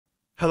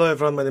Hello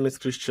everyone, my name is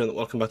Christian.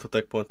 Welcome back to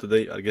TechPoint.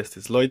 Today our guest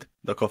is Lloyd,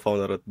 the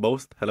co-founder at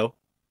Boast. Hello.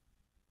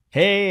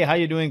 Hey, how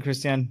you doing,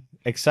 Christian?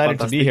 Excited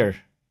to be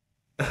Fantastic.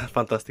 here.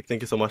 Fantastic.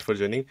 Thank you so much for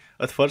joining.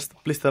 At first,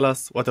 please tell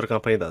us what your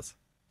company does.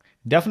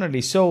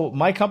 Definitely. So,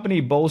 my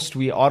company Boast,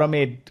 we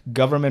automate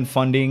government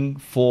funding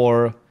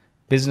for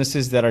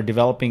businesses that are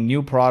developing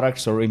new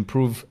products or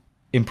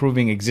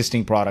improving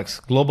existing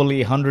products.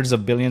 Globally, hundreds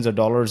of billions of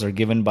dollars are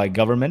given by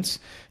governments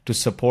to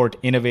support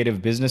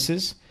innovative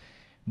businesses,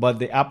 but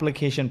the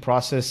application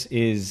process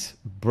is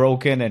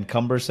broken and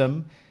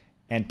cumbersome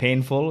and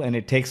painful, and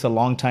it takes a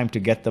long time to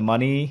get the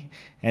money.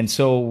 And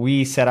so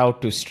we set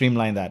out to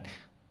streamline that.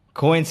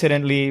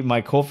 Coincidentally, my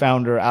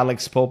co-founder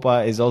Alex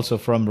Popa is also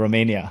from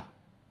Romania.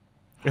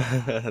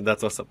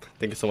 That's awesome.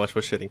 Thank you so much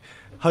for sharing.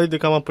 How did you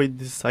come up with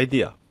this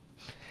idea?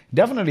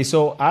 Definitely.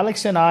 So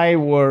Alex and I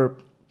were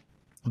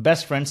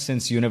best friends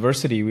since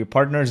university. We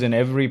partners in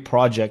every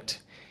project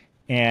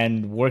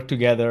and worked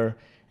together.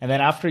 And then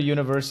after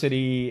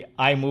university,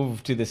 I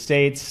moved to the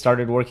States,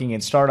 started working in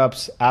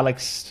startups.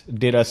 Alex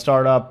did a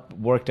startup,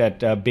 worked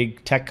at a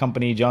big tech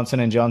company, Johnson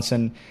and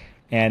Johnson,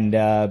 and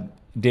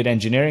did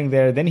engineering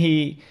there. Then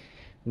he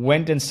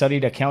went and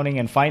studied accounting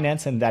and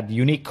finance, and that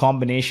unique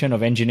combination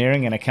of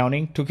engineering and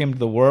accounting took him to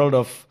the world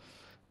of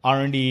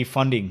R&D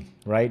funding,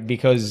 right?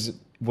 Because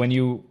when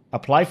you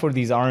apply for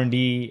these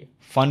R&D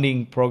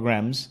funding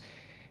programs,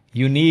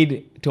 you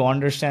need to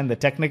understand the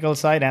technical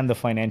side and the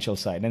financial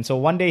side. And so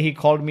one day he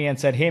called me and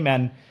said, "Hey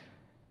man,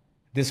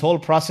 this whole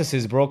process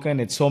is broken.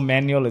 It's so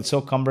manual. It's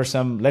so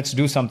cumbersome. Let's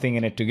do something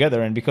in it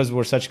together." And because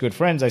we're such good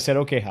friends, I said,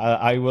 "Okay,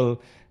 I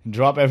will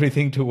drop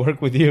everything to work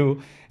with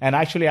you." And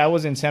actually, I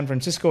was in San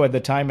Francisco at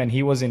the time, and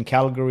he was in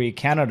Calgary,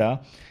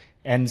 Canada.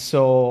 And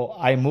so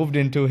I moved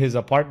into his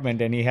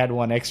apartment, and he had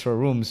one extra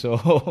room.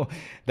 So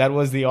that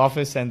was the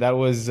office, and that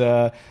was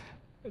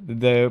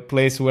the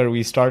place where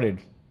we started.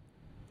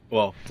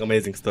 Wow,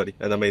 amazing story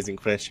and amazing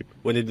friendship.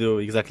 When did you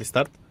exactly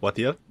start? What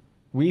year?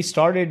 We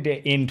started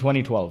in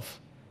 2012.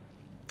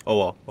 Oh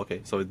wow,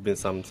 okay. So it's been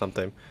some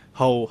time.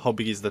 How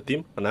big is the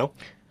team now?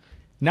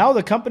 Now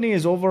the company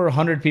is over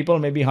 100 people,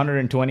 maybe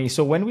 120.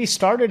 So when we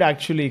started,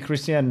 actually,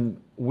 Christian,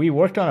 we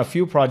worked on a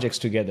few projects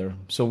together.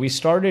 So we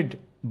started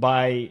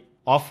by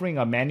offering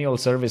a manual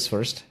service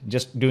first,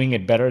 just doing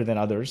it better than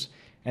others.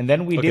 And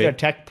then we did a Okay.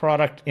 tech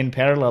product in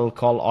parallel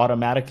called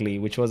Automatically,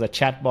 which was a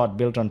chatbot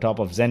built on top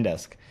of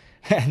Zendesk.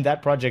 And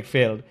that project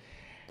failed.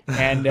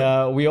 And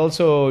we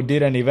also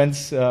did an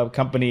events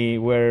company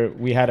where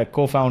we had a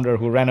co-founder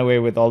who ran away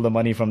with all the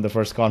money from the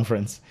first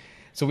conference.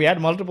 So we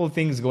had multiple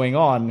things going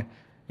on.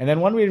 And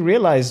then when we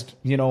realized,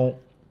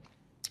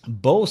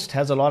 Boast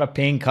has a lot of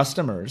paying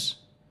customers,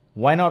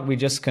 why not we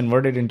just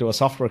convert it into a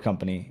software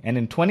company? And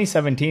in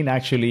 2017,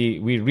 actually,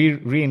 we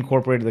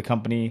reincorporated the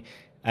company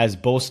as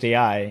Boast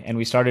AI, and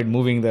we started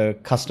moving the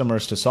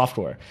customers to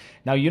software.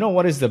 Now, you know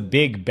what is the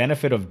big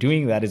benefit of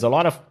doing that is a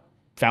lot of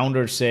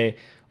founders say,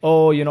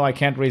 "Oh, I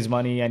can't raise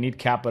money. I need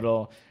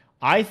capital."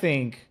 I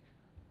think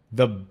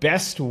the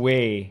best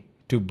way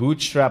to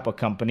bootstrap a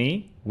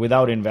company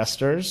without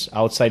investors,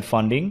 outside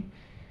funding,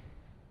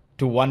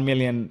 to 1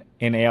 million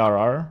in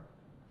ARR.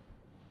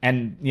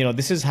 And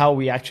this is how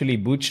we actually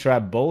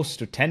bootstrap Boast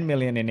to 10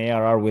 million in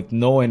ARR with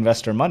no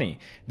investor money.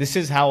 This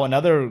is how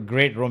another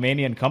great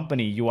Romanian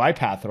company,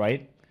 UiPath,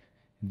 right?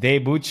 They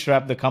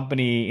bootstrapped the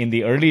company in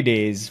the early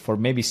days for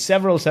maybe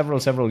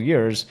several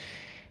years.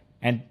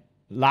 And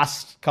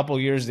last couple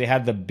of years, they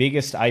had the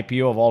biggest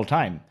IPO of all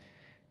time.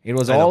 It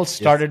was I know. all Yes.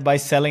 started by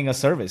selling a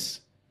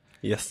service.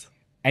 Yes.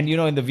 And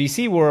in the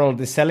VC world,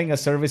 the selling a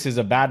service is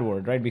a bad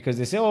word, right? Because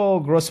they say, "Oh,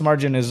 gross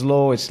margin is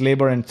low, it's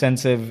labor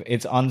intensive,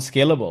 it's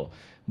unscalable."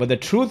 But the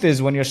truth is,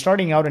 when you're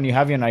starting out and you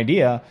have an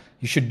idea,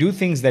 you should do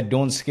things that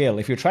don't scale.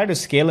 If you try to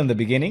scale in the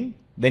beginning,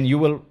 then you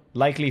will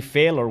likely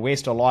fail or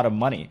waste a lot of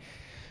money.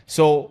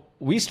 So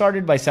we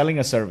started by selling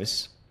a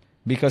service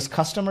because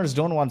customers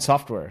don't want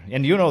software.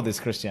 And you know this,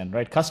 Christian,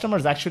 right?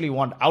 Customers actually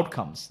want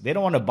outcomes. They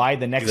don't want to buy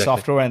the next Exactly.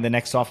 software and the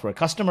next software.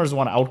 Customers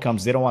want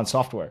outcomes. They don't want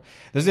software.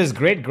 There's this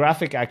great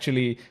graphic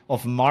actually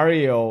of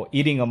Mario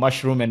eating a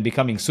mushroom and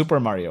becoming Super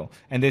Mario.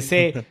 And they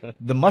say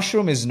the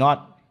mushroom is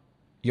not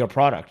your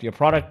product. Your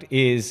product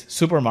is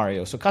Super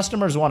Mario. So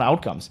customers want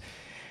outcomes.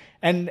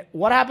 And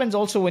what happens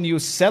also when you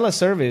sell a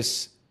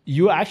service,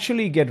 you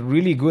actually get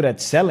really good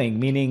at selling,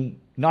 meaning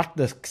not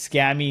the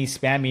scammy,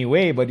 spammy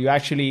way, but you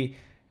actually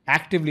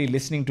actively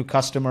listening to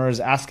customers,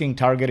 asking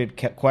targeted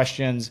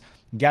questions,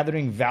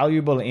 gathering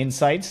valuable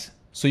insights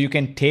so you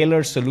can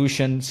tailor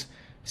solutions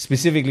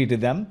specifically to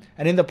them.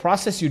 And in the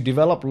process, you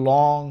develop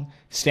long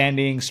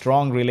standing,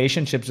 strong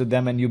relationships with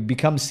them, and you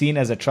become seen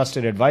as a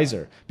trusted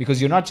advisor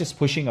because you're not just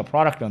pushing a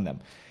product on them.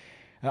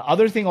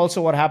 Other thing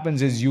also what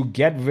happens is you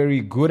get very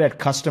good at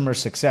customer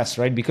success,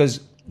 right?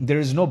 Because there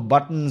is no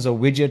buttons or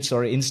widgets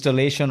or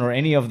installation or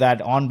any of that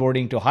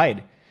onboarding to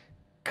hide.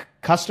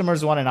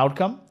 Customers want an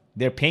outcome.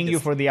 They're paying you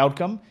Yes. for the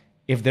outcome.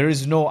 If there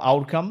is no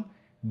outcome,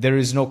 there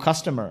is no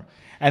customer.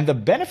 And the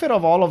benefit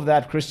of all of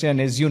that, Christian,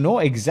 is you know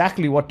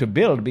exactly what to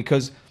build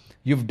because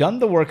you've done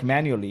the work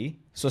manually.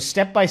 So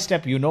step by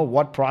step, you know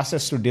what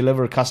process to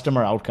deliver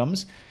customer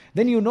outcomes.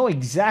 Then you know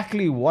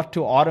exactly what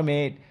to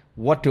automate,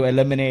 what to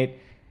eliminate.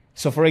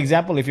 So for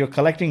example, if you're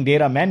collecting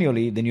data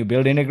manually, then you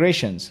build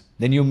integrations.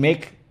 Then you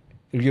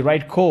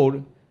write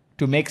code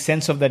to make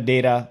sense of that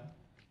data.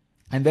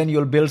 And then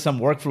you'll build some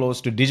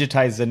workflows to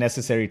digitize the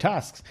necessary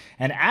tasks.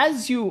 And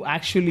as you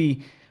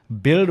actually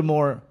build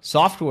more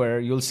software,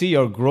 you'll see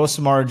your gross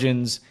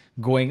margins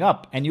going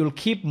up, and you'll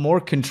keep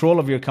more control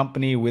of your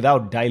company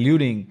without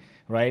diluting,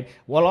 right?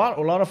 What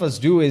a lot of us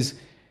do is,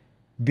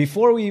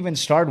 before we even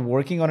start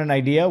working on an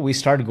idea, we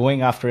start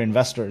going after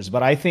investors.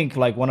 But I think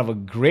like one of a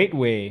great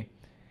way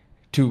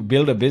to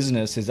build a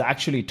business is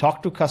actually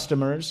talk to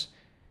customers,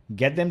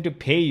 get them to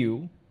pay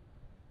you,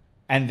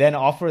 and then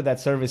offer that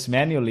service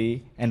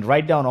manually and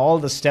write down all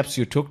the steps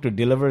you took to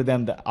deliver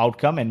them the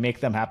outcome and make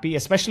them happy,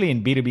 especially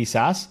in B2B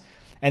SaaS,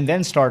 and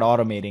then start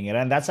automating it.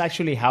 And that's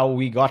actually how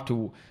we got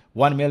to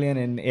 1 million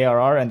in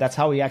ARR, and that's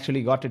how we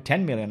actually got to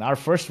 10 million. Our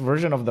first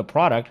version of the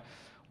product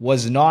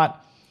was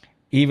not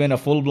even a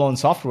full-blown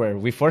software.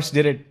 We first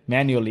did it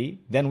manually.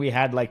 Then we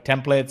had like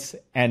templates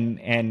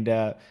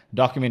and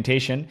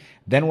documentation.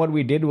 Then what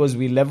we did was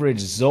we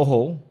leveraged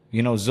Zoho,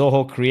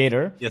 Zoho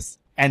Creator, Yes.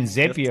 and Yes.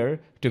 Zapier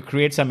to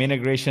create some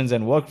integrations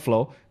and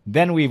workflow.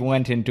 Then we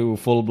went into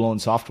full-blown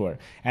software.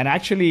 And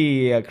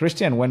actually,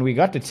 Christian, when we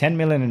got to 10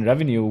 million in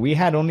revenue, we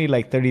had only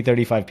like 30,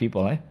 35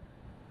 people, eh?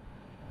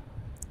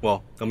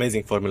 Wow,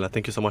 amazing formula.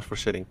 Thank you so much for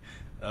sharing.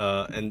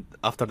 And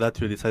after that,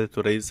 you decided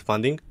to raise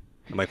funding.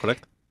 Am I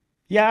correct?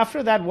 Yeah,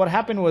 after that, what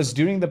happened was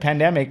during the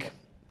pandemic,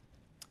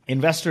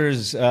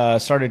 investors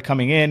started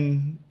coming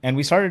in, and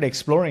we started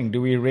exploring,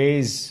 do we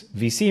raise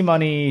VC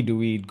money? Do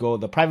we go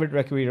the private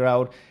equity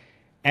route?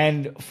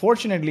 And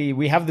fortunately,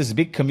 we have this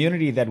big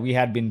community that we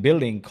had been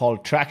building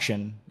called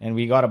Traction, and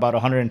we got about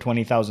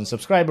 120,000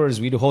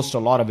 subscribers. We do host a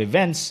lot of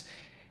events.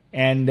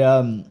 And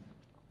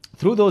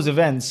through those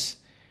events,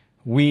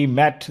 we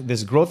met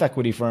this growth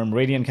equity firm,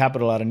 Radiant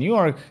Capital, out of New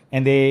York,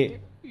 and they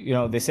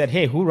said,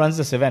 hey, who runs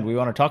this event? We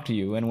want to talk to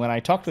you. And when I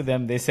talked to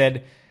them, they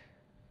said,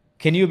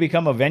 can you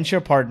become a venture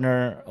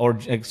partner,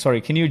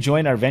 can you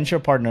join our venture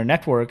partner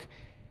network,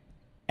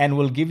 and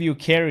we'll give you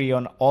carry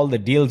on all the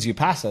deals you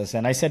pass us?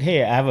 And I said,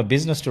 hey, I have a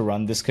business to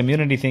run. This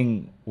community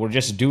thing we're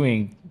just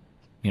doing,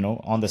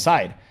 on the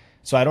side.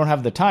 So I don't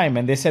have the time.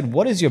 And they said,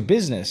 what is your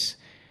business?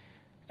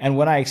 And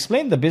when I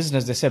explained the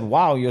business, they said,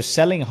 wow, you're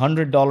selling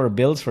 $100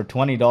 bills for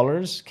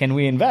 $20. Can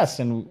we invest?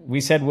 And we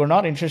said, we're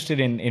not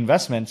interested in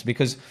investments,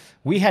 because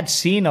we had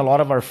seen a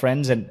lot of our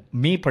friends, and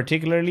me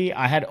particularly,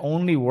 I had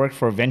only worked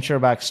for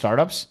venture-backed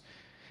startups.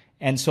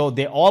 And so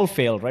they all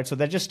failed, right? So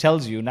that just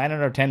tells you 9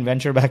 out of 10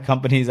 venture-backed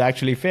companies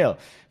actually fail.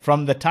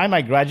 From the time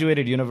I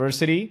graduated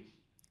university,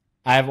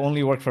 I have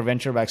only worked for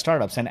venture-backed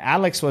startups. And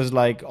Alex was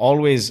like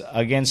always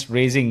against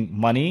raising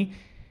money,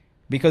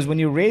 because when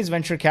you raise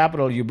venture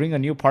capital, you bring a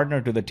new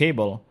partner to the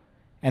table,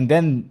 and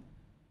then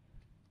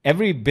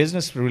every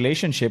business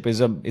relationship is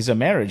a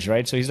marriage,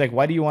 right? So he's like,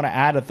 why do you want to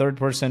add a third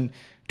person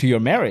to your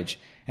marriage?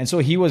 And so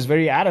he was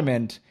very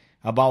adamant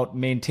about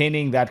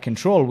maintaining that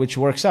control, which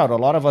works out. A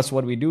lot of us,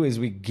 what we do is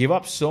we give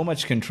up so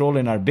much control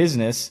in our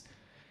business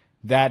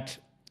that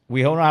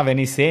we don't have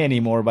any say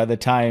anymore by the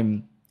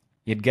time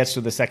it gets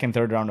to the second,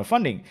 third round of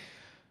funding.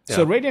 Yeah.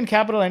 So Radiant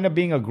Capital ended up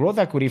being a growth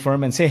equity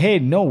firm and say, hey,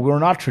 no, we're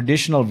not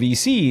traditional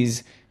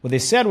VCs. What they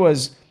said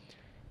was,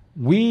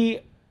 we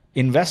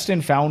invest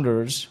in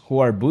founders who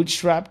are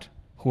bootstrapped,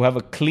 who have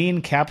a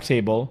clean cap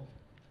table,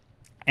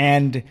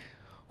 and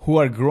who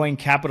are growing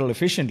capital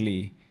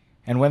efficiently.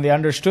 And when they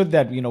understood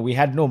that, we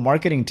had no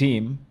marketing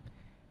team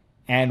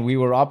and we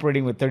were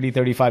operating with 30,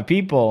 35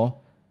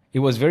 people, it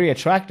was very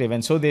attractive.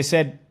 And so they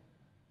said,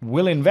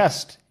 we'll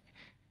invest.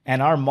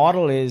 And our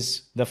model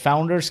is the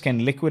founders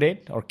can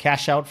liquidate or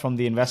cash out from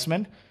the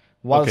investment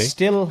while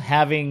still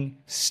having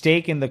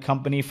stake in the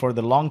company for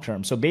the long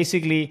term. So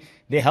basically,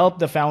 they help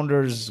the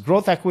founders.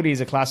 Growth equity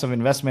is a class of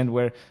investment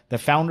where the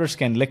founders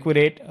can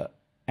liquidate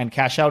and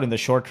cash out in the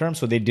short term.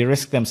 So they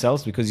de-risk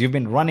themselves because you've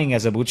been running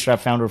as a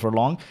bootstrap founder for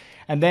long.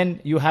 And then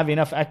you have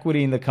enough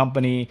equity in the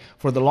company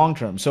for the long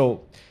term.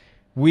 So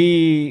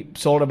we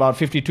sold about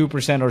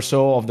 52% or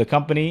so of the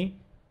company,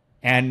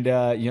 and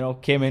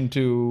came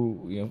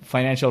into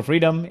financial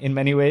freedom in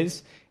many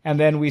ways. And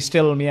then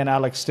me and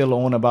Alex still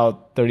own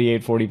about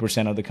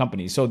 38-40% of the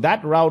company. So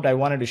that route I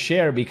wanted to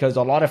share, because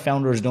a lot of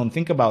founders don't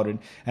think about it.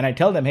 And I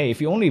tell them, hey, if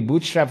you only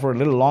bootstrap for a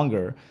little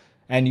longer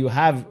and you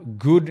have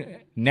good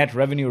net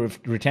revenue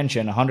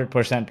retention,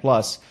 100%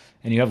 plus,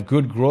 and you have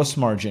good gross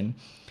margin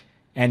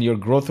and your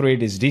growth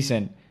rate is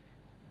decent,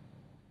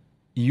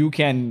 you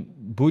can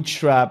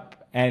bootstrap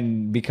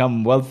and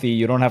become wealthy.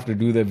 You don't have to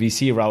do the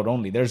VC route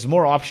only. There's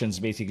more options,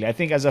 basically. I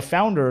think as a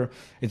founder,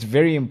 it's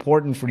very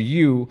important for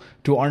you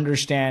to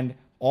understand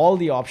all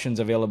the options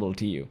available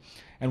to you.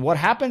 And what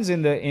happens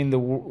in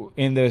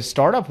the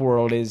startup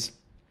world is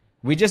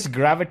we just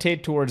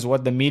gravitate towards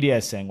what the media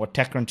is saying, what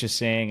TechCrunch is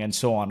saying, and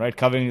so on, right?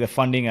 Covering the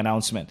funding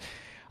announcement.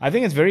 I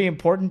think it's very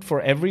important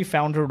for every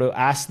founder to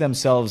ask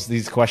themselves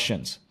these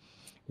questions.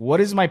 What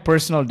is my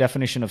personal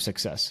definition of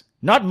success?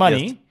 Not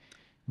money. Yes.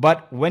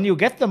 But when you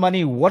get the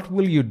money, what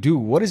will you do?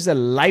 What is the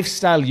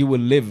lifestyle you will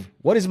live?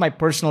 What is my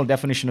personal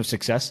definition of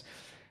success?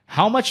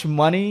 How much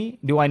money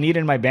do I need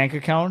in my bank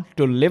account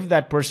to live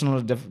that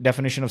personal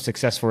definition of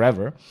success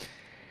forever?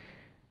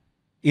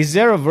 Is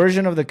there a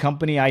version of the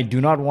company I do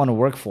not want to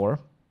work for?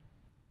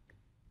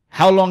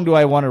 How long do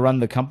I want to run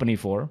the company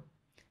for?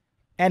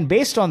 And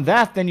based on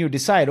that, then you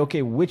decide,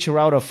 okay, which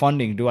route of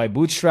funding? Do I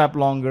bootstrap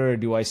longer?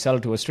 Do I sell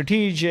to a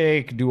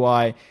strategic? Do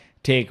I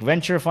take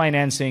venture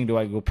financing? Do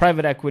I go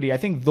private equity? I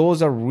think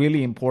those are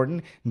really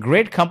important.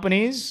 Great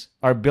companies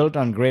are built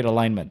on great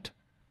alignment.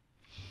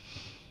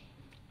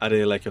 I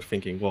really like your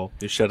thinking. Wow,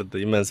 you shared the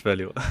immense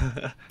value.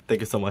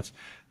 Thank you so much.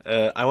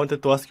 I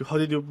wanted to ask you, how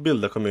did you build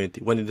the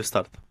community? When did you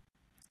start?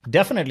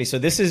 Definitely. So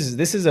this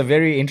is a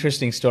very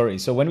interesting story.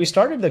 So when we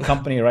started the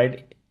company,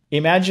 right?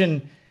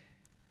 Imagine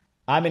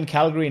I'm in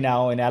Calgary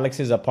now in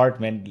Alex's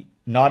apartment,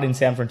 not in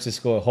San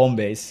Francisco, home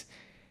base.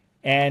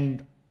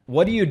 And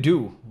what do you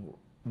do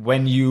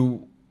when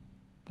you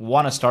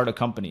want to start a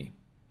company?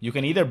 You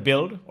can either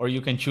build or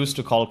you can choose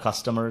to call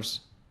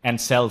customers and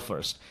sell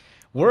first.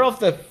 We're of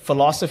the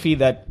philosophy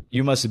that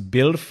you must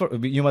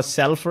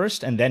sell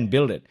first and then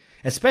build it.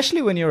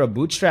 Especially when you're a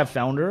bootstrap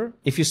founder,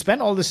 if you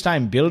spend all this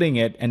time building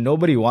it and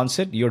nobody wants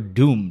it, you're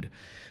doomed.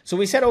 So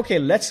we said, okay,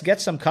 let's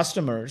get some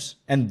customers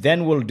and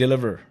then we'll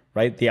deliver,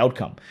 right, the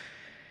outcome.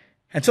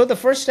 And so the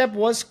first step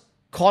was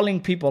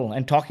calling people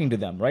and talking to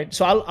them, right?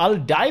 So I'll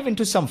dive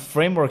into some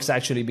frameworks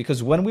actually,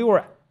 because when we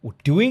were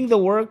doing the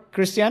work,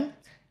 Christian,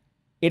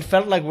 it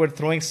felt like we're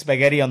throwing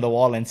spaghetti on the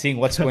wall and seeing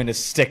what's going to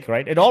stick,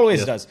 right? It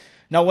always does.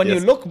 Now, when you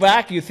look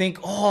back, you think,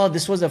 oh,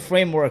 this was a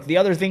framework. The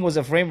other thing was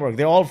a framework.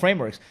 They're all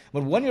frameworks.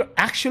 But when you're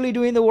actually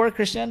doing the work,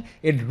 Christian,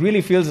 it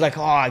really feels like,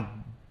 oh,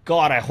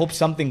 God, I hope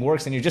something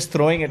works. And you're just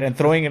throwing it and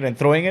throwing it and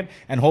throwing it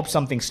and hope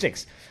something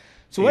sticks.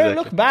 So when I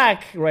look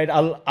back, right,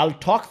 I'll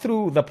talk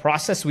through the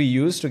process we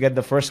used to get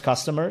the first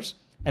customers,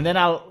 and then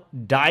I'll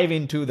dive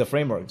into the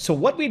framework. So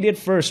what we did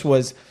first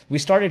was we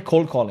started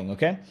cold calling,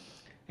 okay?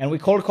 And we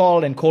cold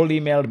called and cold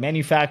emailed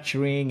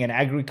manufacturing and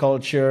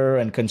agriculture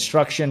and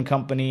construction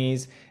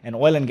companies and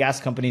oil and gas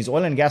companies.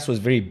 Oil and gas was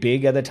very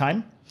big at the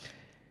time.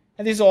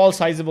 And these are all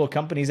sizable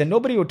companies, and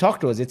nobody would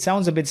talk to us. It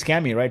sounds a bit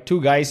scammy, right?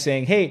 Two guys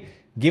saying, hey,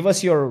 give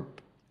us your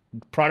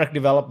product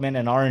development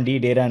and R&D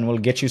data and we'll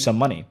get you some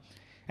money.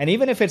 And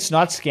even if it's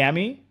not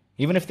scammy,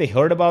 even if they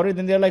heard about it,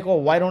 then they're like, oh,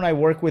 why don't I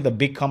work with a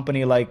big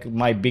company like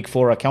my Big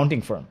Four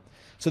accounting firm?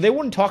 So they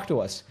wouldn't talk to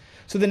us.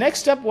 So the next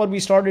step, what we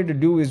started to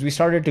do is we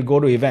started to go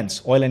to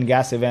events, oil and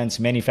gas events,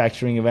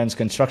 manufacturing events,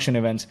 construction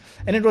events.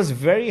 And it was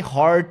very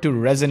hard to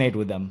resonate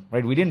with them,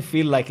 right? We didn't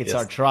feel like it's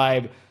our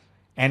tribe.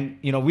 And,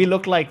 you know, we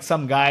looked like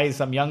some guys,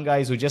 some young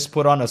guys who just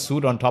put on a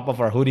suit on top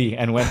of our hoodie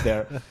and went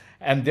there.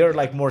 And they're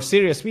like more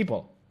serious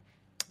people.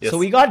 Yes. So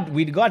we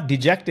got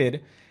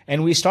dejected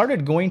and we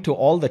started going to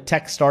all the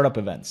tech startup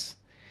events.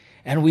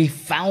 And we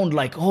found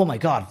like, oh my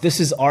God, this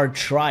is our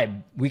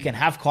tribe. We can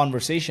have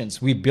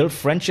conversations. We built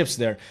friendships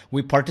there.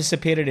 We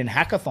participated in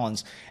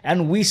hackathons.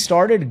 And we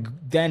started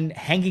then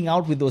hanging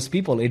out with those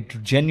people.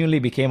 It genuinely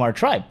became our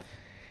tribe.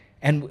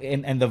 And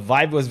the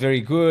vibe was very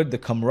good. The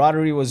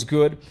camaraderie was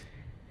good.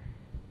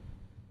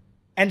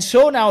 And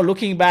so now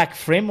looking back,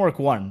 framework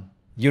one,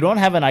 you don't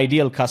have an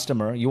ideal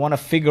customer. You want to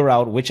figure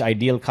out which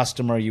ideal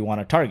customer you want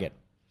to target.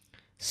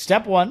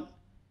 Step one,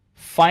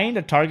 find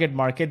a target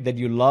market that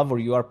you love or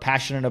you are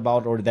passionate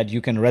about or that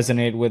you can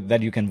resonate with,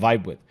 that you can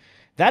vibe with.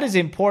 That is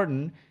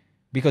important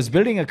because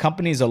building a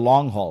company is a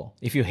long haul.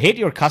 If you hate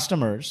your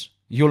customers,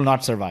 you'll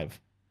not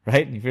survive,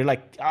 right? If you're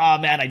like, oh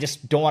man, I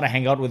just don't want to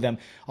hang out with them.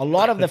 A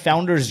lot of the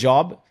founder's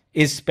job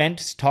is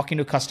spent talking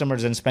to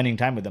customers and spending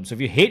time with them. So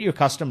if you hate your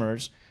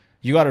customers,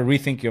 you got to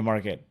rethink your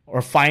market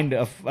or find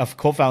a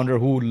co-founder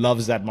who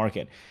loves that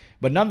market.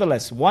 But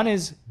nonetheless, one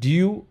is, do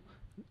you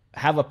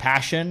have a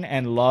passion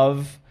and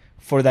love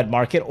for that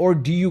market, or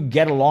do you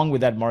get along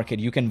with that market?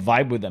 You can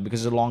vibe with them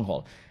because it's a long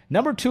haul.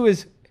 Number two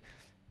is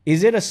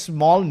it a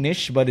small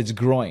niche, but it's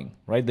growing,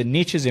 right? The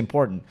niche is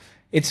important.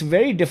 It's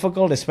very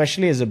difficult,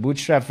 especially as a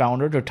bootstrap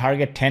founder, to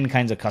target 10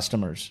 kinds of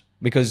customers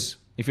because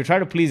if you try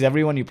to please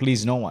everyone, you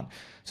please no one.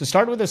 So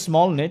start with a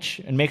small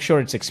niche and make sure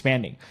it's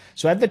expanding.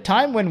 So at the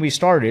time when we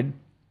started,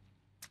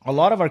 a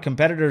lot of our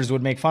competitors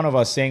would make fun of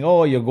us saying,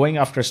 oh, you're going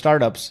after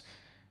startups,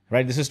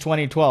 right? This is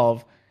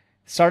 2012.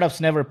 Startups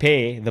never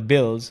pay the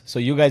bills, so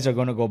you guys are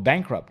going to go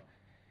bankrupt.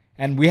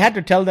 And we had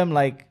to tell them,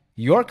 like,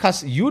 you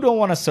don't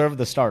want to serve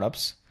the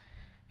startups.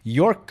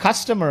 Your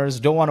customers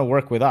don't want to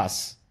work with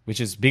us, which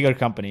is bigger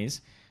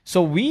companies.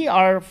 So we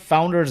are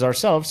founders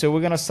ourselves, so we're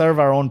going to serve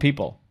our own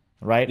people,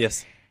 right?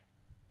 Yes.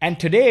 And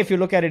today, if you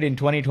look at it in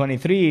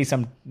 2023,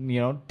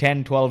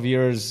 10, 12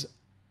 years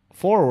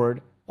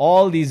forward,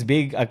 all these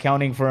big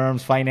accounting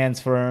firms, finance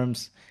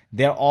firms,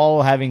 they're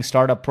all having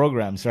startup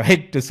programs,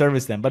 right, to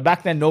service them. But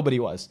back then, nobody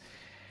was.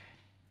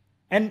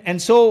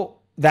 And so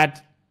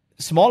that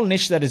small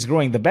niche that is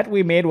growing, the bet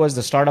we made was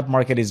the startup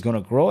market is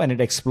going to grow, and it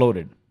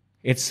exploded.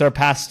 It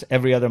surpassed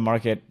every other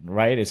market,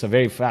 right? It's a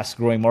very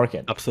fast-growing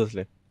market.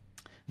 Absolutely.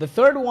 The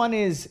third one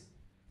is,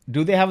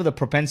 do they have the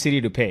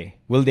propensity to pay?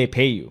 Will they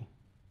pay you?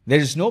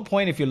 There's no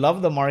point if you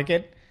love the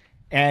market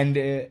and,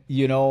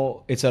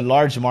 it's a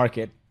large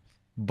market,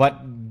 but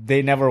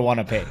they never want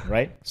to pay,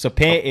 right? So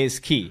pay is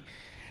key.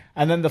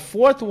 And then the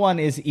fourth one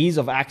is ease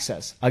of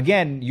access.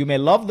 Again, you may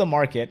love the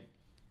market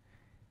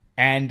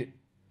and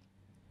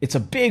it's a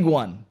big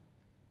one,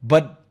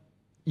 but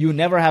you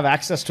never have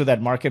access to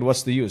that market.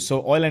 What's the use?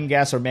 So oil and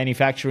gas or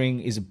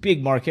manufacturing is a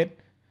big market,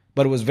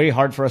 but it was very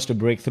hard for us to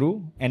break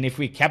through. And if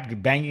we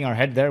kept banging our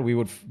head there, we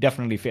would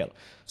definitely fail.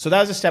 So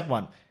that was a step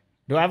one.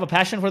 Do I have a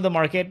passion for the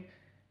market?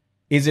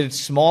 Is it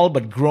small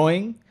but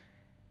growing?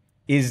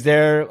 Is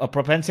there a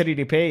propensity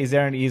to pay? Is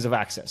there an ease of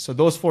access? So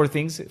those four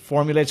things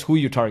formulates who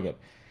you target.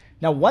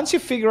 Now, once you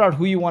figure out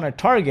who you want to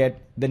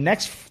target, the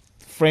next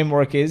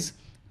framework is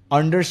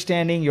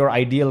understanding your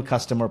ideal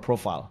customer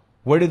profile.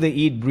 Where do they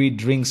eat, breathe,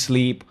 drink,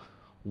 sleep?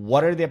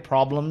 What are their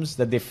problems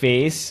that they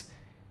face?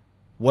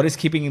 What is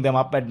keeping them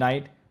up at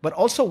night? But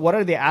also, what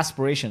are their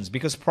aspirations?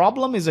 Because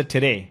problem is a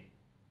today.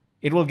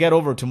 It will get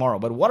over tomorrow.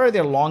 But what are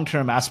their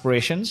long-term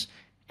aspirations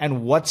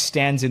and what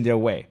stands in their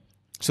way?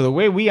 So the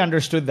way we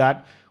understood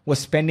that was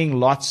spending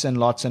lots and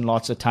lots and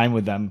lots of time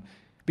with them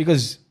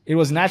because it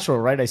was natural,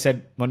 right? I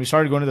said, when we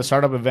started going to the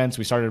startup events,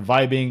 we started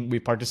vibing, we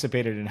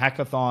participated in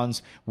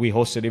hackathons, we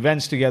hosted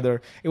events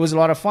together. It was a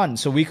lot of fun.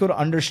 So we could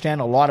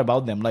understand a lot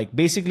about them. Like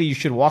basically you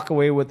should walk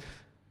away with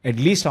at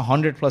least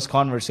 100 plus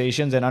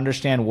conversations and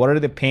understand what are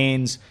the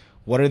pains,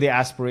 what are the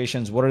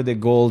aspirations, what are the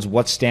goals,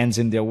 what stands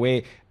in their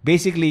way.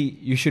 Basically,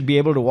 you should be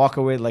able to walk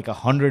away with like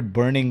 100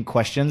 burning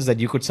questions that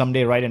you could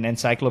someday write an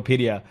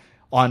encyclopedia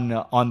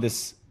on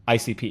this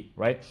ICP,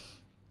 right?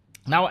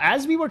 Now,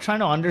 as we were trying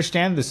to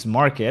understand this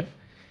market,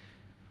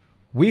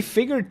 we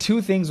figured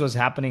two things was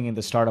happening in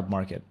the startup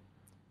market.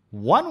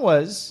 One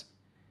was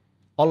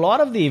a lot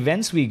of the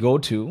events we go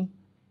to,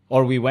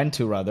 or we went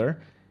to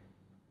rather,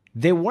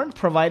 they weren't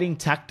providing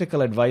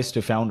tactical advice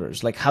to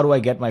founders. Like, how do I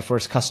get my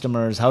first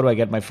customers? How do I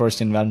get my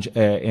first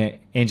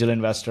angel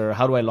investor?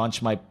 How do I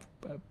launch my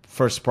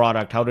first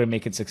product? How do I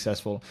make it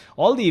successful?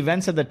 All the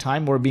events at the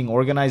time were being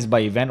organized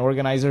by event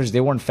organizers.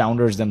 They weren't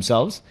founders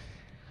themselves.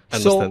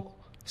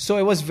 So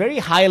it was very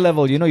high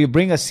level. You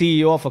bring a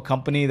CEO of a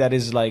company that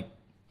is like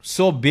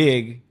so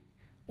big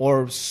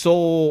or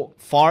so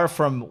far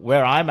from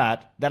where I'm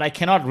at that I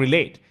cannot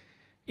relate.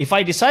 If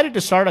I decided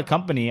to start a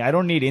company, I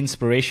don't need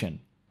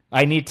inspiration.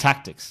 I need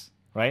tactics,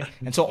 right?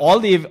 And so all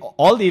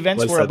the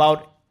events were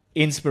about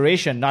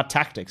inspiration, not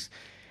tactics.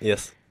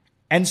 Yes.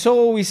 And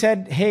so we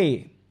said,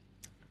 hey,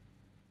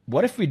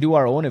 what if we do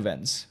our own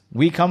events?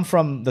 We come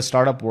from the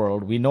startup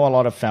world. We know a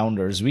lot of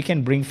founders. We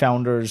can bring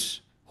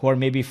founders who are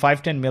maybe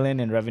 5-10 million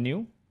in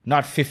revenue,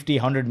 not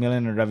 50-100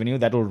 million in revenue,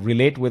 that will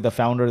relate with a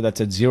founder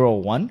that's at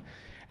 0-1.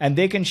 And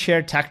they can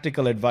share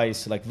tactical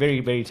advice, like very,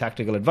 very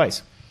tactical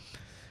advice.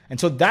 And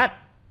so that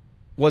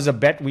was a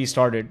bet we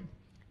started.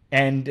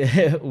 And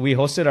we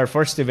hosted our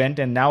first event,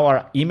 and now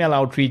our email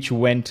outreach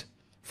went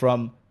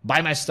from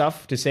buy my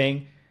stuff to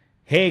saying,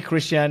 hey,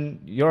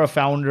 Christian, you're a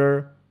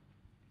founder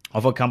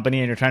of a company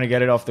and you're trying to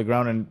get it off the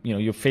ground, and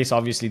you face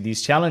obviously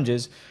these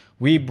challenges.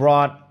 We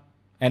brought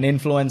an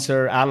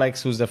influencer,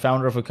 Alex, who's the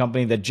founder of a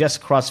company that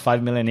just crossed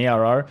 5 million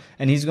ARR,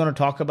 and he's going to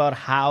talk about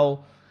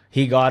how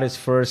he got his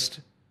first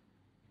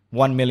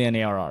 1 million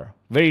ARR,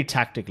 very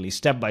tactically,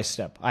 step by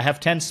step. I have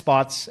 10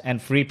 spots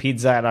and free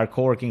pizza at our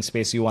co-working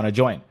space you want to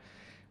join.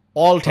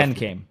 All 10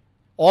 came.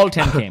 All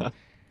 10 came.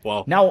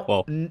 Wow.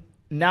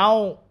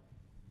 Now,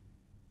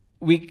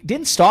 we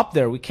didn't stop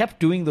there. We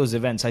kept doing those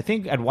events. I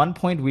think at one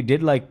point we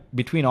did like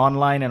between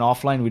online and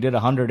offline, we did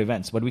 100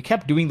 events, but we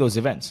kept doing those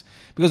events.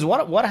 Because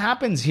what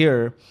happens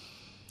here,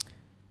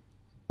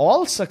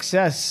 all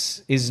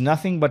success is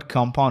nothing but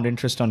compound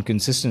interest on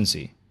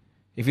consistency.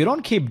 If you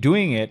don't keep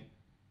doing it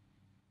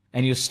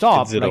and you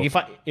stop, like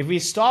if we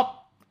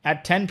stop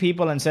at 10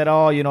 people and said,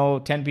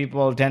 10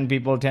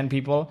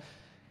 people,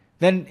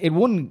 then it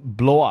wouldn't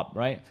blow up,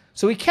 right?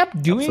 So we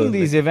kept doing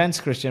these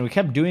events, Christian. We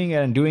kept doing it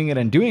and doing it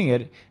and doing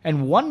it.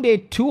 And one day,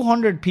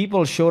 200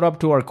 people showed up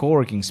to our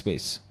co-working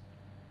space.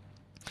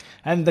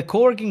 And the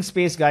co-working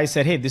space guy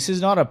said, hey, this is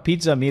not a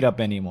pizza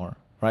meetup anymore,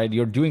 right?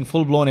 You're doing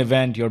full-blown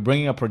event. You're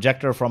bringing a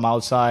projector from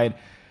outside.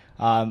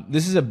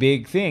 This is a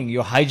big thing.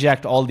 You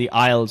hijacked all the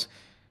aisles.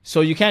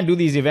 So you can't do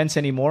these events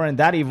anymore. And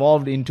that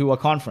evolved into a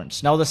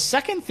conference. Now, the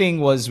second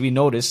thing was we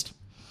noticed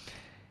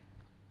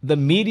the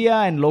media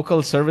and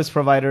local service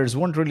providers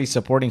weren't really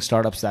supporting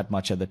startups that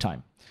much at the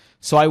time.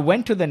 So I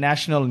went to the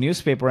national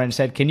newspaper and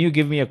said, can you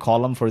give me a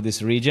column for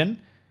this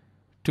region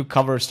to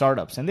cover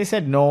startups? And they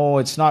said, no,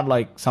 it's not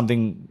like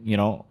something,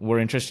 we're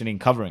interested in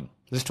covering.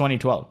 This is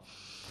 2012.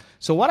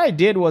 So what I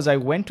did was I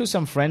went to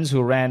some friends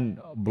who ran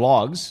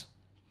blogs,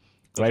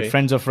 right?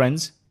 Friends of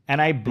friends.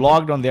 And I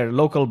blogged on their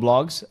local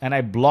blogs and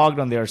I blogged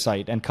on their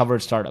site and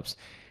covered startups.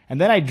 And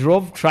then I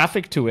drove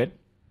traffic to it,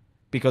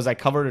 because I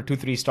covered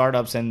 2-3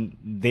 startups and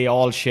they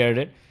all shared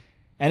it.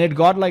 And it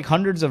got like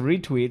hundreds of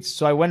retweets.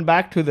 So I went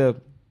back to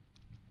the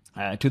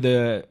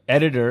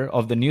editor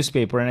of the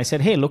newspaper and I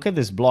said, hey, look at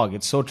this blog.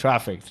 It's so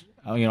trafficked.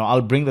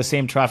 I'll bring the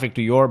same traffic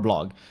to your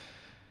blog.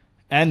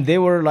 And they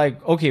were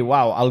like, okay,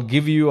 wow, I'll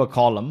give you a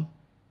column.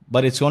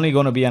 but it's only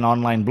going to be an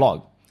online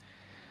blog.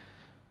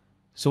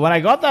 So when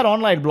I got that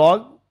online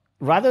blog,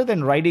 rather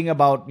than writing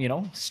about,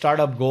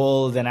 startup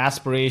goals and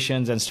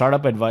aspirations and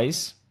startup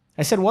advice,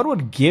 I said, what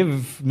would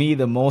give me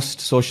the most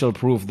social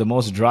proof, the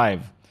most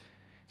drive?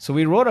 So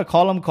we wrote a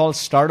column called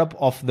Startup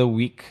of the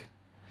Week.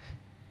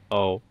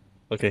 Oh,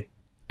 okay.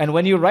 And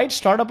when you write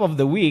Startup of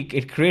the Week,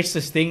 it creates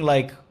this thing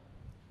like,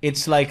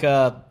 it's like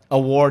a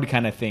award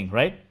kind of thing,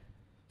 right?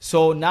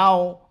 So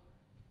now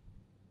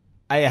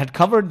I had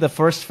covered the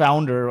first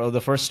founder of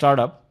the first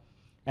startup,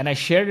 and I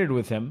shared it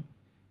with him.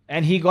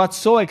 And he got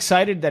so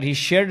excited that he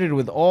shared it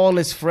with all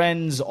his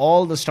friends,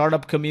 all the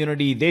startup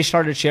community. They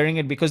started sharing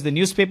it because the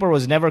newspaper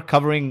was never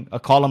covering a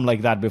column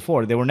like that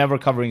before. They were never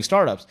covering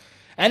startups.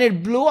 And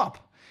it blew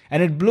up.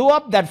 And it blew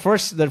up that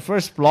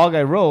first blog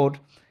I wrote,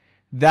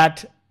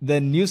 that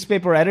the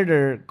newspaper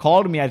editor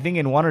called me, I think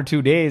in 1 or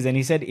 2 days, and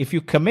he said, if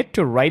you commit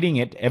to writing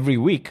it every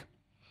week,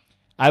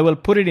 I will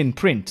put it in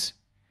print.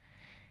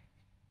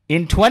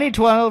 In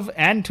 2012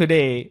 and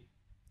today,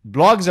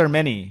 blogs are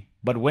many.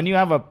 But when you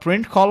have a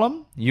print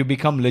column, you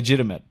become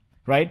legitimate,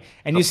 right?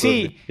 And you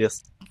see,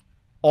 yes,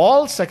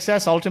 all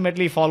success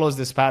ultimately follows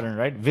this pattern,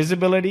 right?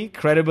 Visibility,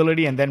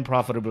 credibility, and then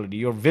profitability.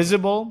 You're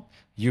visible,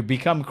 you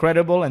become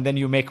credible, and then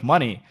you make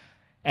money.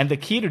 And the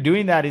key to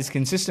doing that is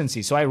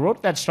consistency. So I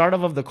wrote that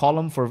Startup of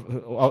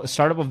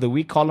the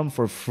Week column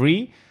for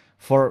free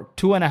for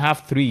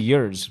 2.5, 3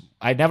 years.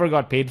 I never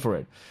got paid for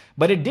it.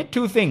 But it did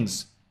 2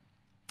 things.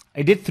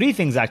 It did 3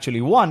 things, actually.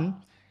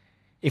 One,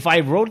 if I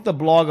wrote the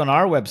blog on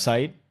our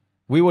website,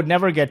 we would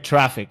never get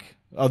traffic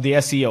of the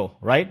SEO,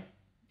 right?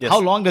 Yes. How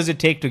long does it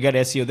take to get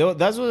SEO?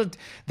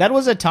 That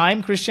was a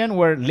time, Christian,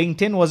 where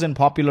LinkedIn wasn't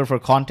popular for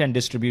content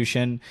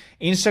distribution.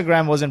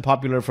 Instagram wasn't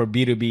popular for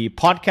B2B.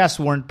 Podcasts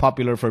weren't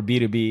popular for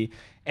B2B.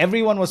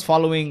 Everyone was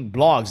following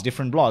blogs,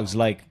 different blogs,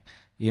 like,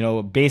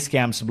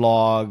 Basecamp's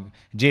blog,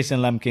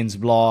 Jason Lemkin's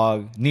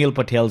blog, Neil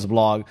Patel's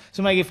blog.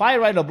 So I'm like, if I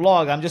write a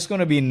blog, I'm just going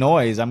to be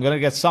noise. I'm going to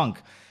get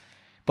sunk.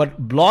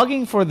 But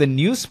blogging for the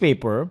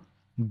newspaper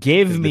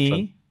gave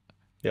me...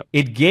 Yep.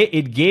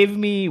 It gave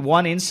me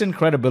one, instant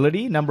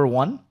credibility, number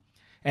one.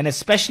 And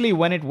especially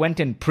when it went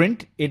in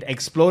print, it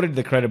exploded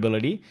the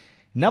credibility.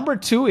 Number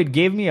 2, it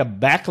gave me a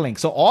backlink.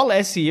 So all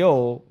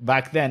SEO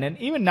back then, and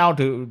even now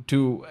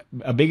to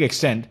a big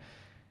extent,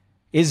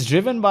 is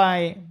driven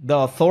by the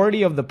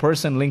authority of the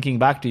person linking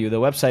back to you,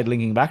 the website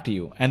linking back to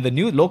you. And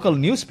the local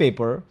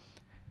newspaper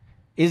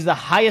is the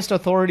highest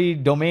authority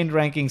domain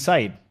ranking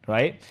site,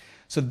 right?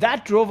 So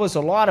that drove us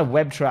a lot of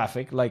web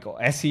traffic, like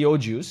SEO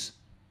juice.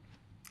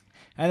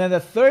 And then the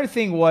third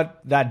thing what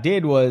that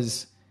did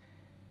was,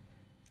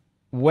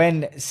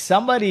 when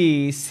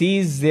somebody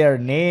sees their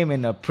name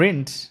in a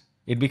print,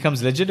 it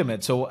becomes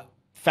legitimate. So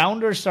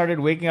founders started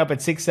waking up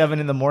at 6, 7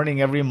 in the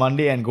morning every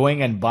Monday and going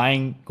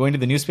to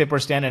the newspaper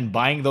stand and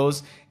buying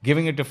those,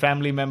 giving it to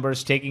family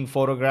members, taking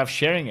photographs,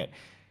 sharing it.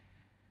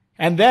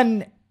 And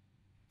then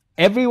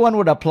everyone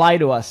would apply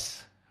to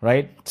us,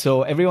 right?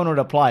 So everyone would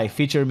apply,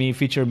 feature me,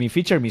 feature me,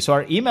 feature me. So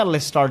our email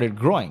list started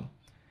growing.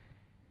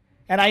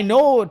 And I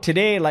know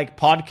today, like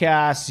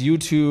podcasts,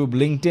 YouTube,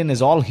 LinkedIn is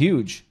all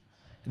huge.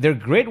 They're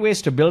great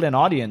ways to build an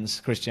audience,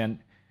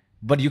 Christian,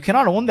 but you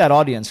cannot own that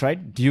audience,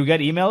 right? Do you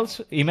get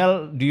emails?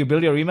 Do you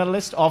build your email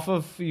list off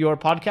of your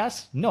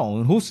podcast?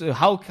 No.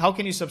 How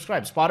can you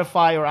subscribe?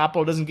 Spotify or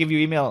Apple doesn't give you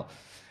email.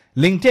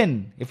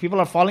 LinkedIn, if people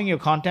are following your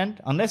content,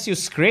 unless you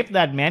scrape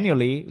that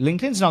manually,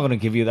 LinkedIn's not going to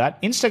give you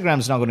that.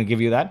 Instagram's not going to give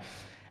you that.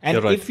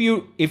 And right. if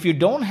you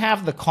don't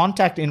have the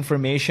contact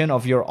information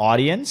of your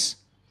audience,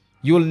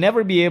 you will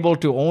never be able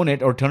to own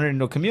it or turn it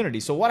into a community.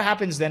 So what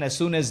happens then as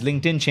soon as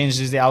LinkedIn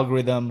changes the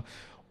algorithm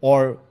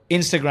or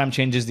Instagram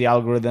changes the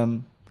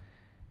algorithm,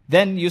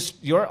 then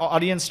your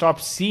audience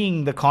stops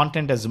seeing the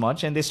content as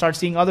much and they start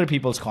seeing other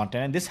people's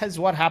content. And this is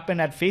what happened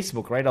at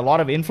Facebook, right? A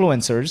lot of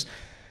influencers,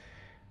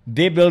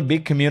 they build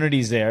big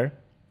communities there.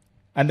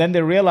 And then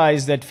they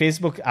realize that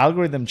Facebook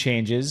algorithm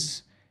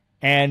changes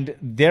and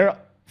their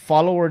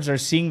followers are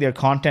seeing their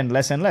content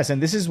less and less.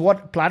 And this is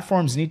what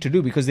platforms need to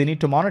do because they need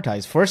to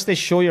monetize. First, they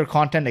show your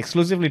content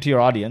exclusively to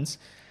your audience.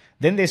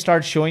 Then they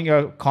start showing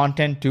your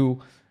content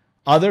to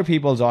other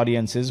people's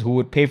audiences who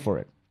would pay for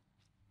it.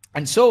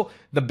 And so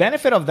the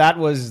benefit of that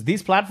was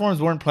these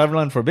platforms weren't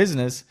prevalent for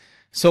business.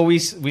 So we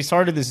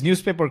started this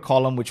newspaper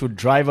column, which would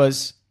drive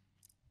us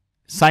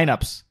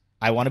signups.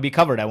 I want to be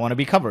covered. I want to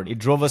be covered. It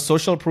drove us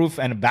social proof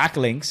and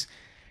backlinks.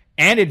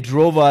 And it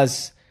drove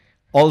us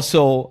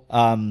also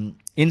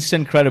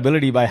instant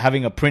credibility by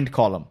having a print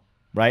column,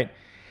 right?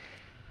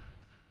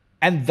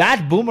 And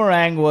that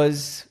boomerang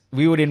was,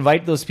 we would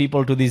invite those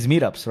people to these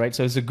meetups, right?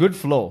 So it's a good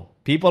flow.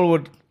 People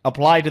would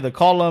apply to the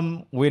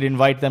column, we'd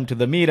invite them to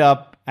the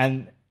meetup,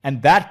 and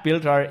that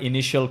built our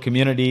initial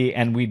community,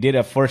 and we did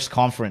a first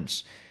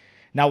conference.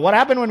 Now, what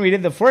happened when we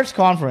did the first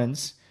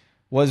conference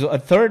was a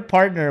third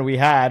partner we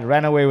had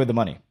ran away with the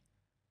money.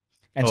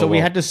 And so we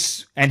had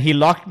to, and he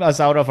locked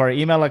us out of our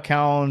email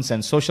accounts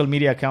and social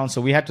media accounts,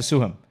 so we had to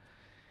sue him.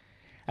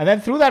 And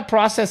then through that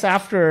process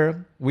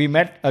after, we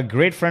met a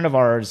great friend of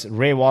ours,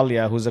 Ray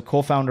Walia, who's a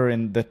co-founder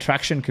in the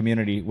Traction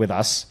community with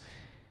us.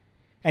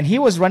 And he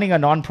was running a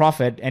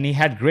nonprofit and he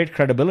had great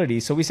credibility.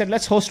 So we said,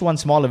 let's host one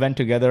small event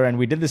together. And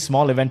we did this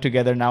small event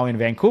together now in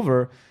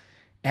Vancouver.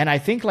 And I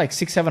think like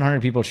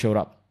 600-700 people showed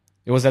up.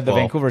 It was at the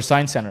Vancouver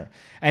Science Center.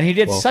 And he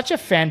did such a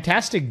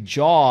fantastic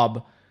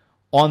job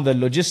on the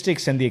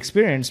logistics and the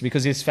experience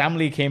because his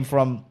family came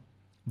from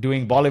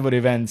doing Bollywood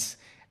events.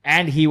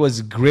 And he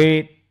was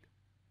greatly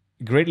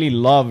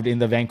loved in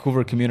the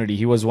Vancouver community.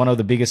 He was one of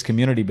the biggest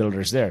community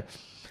builders there.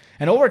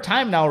 And over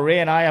time now, Ray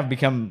and I have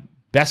become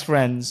best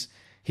friends.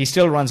 He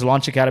still runs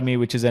Launch Academy,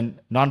 which is a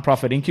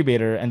nonprofit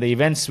incubator, and the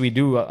events we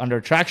do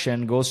under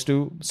Traction goes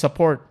to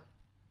support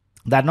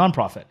that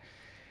nonprofit.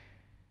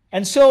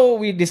 And so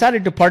we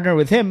decided to partner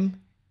with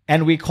him,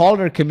 and we called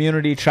our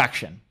community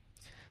Traction.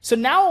 So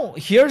now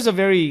here's a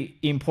very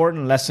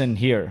important lesson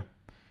here.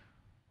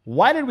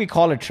 Why did we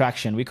call it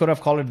Traction? We could have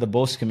called it the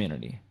Boast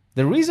community.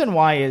 The reason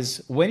why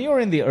is when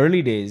you're in the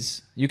early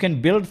days, you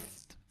can build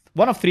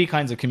one of three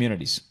kinds of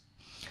communities.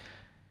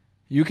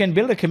 You can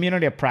build a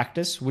community of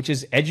practice, which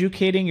is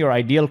educating your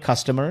ideal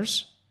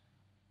customers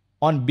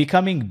on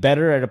becoming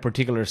better at a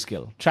particular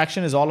skill.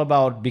 Traction is all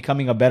about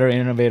becoming a better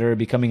innovator,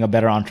 becoming a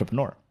better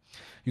entrepreneur.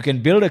 You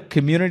can build a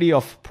community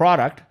of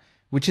product,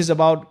 which is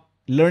about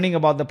learning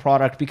about the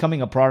product,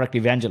 becoming a product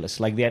evangelist,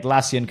 like the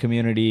Atlassian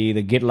community,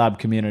 the GitLab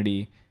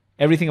community,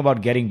 everything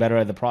about getting better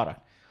at the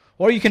product.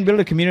 Or you can build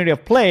a community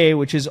of play,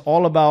 which is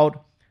all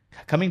about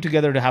coming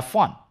together to have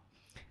fun.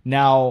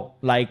 Now,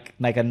 like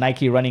a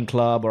Nike running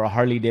club or a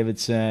Harley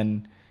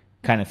Davidson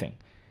kind of thing.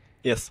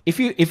 Yes. If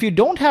you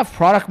don't have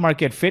product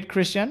market fit,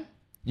 Christian,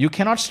 you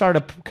cannot start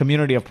a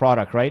community of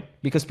product, right?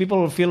 Because people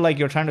will feel like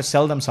you're trying to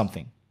sell them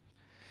something.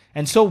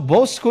 And so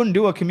Boast couldn't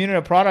do a community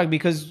of product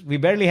because we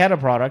barely had a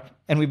product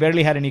and we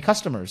barely had any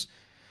customers.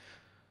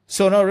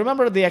 So now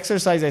remember the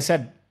exercise I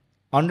said,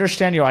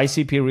 understand your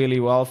ICP really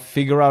well,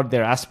 figure out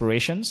their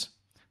aspirations.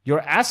 Your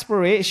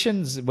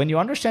aspirations, when you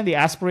understand the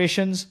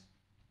aspirations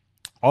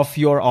of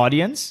your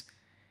audience,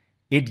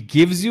 it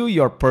gives you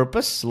your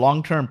purpose,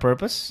 long-term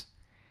purpose,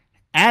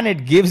 and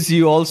it gives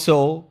you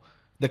also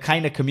the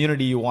kind of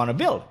community you want to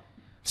build.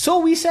 So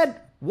we said,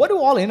 what do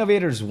all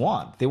innovators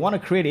want? They want to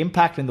create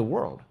impact in the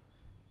world.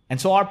 And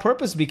so our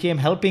purpose became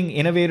helping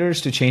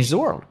innovators to change the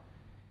world.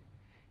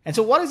 And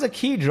so what is a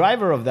key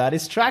driver of that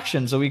is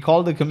Traction. So we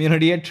call the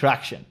community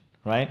Traction,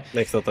 right?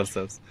 Makes total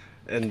sense.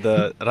 And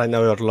right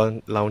now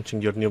you're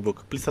launching your new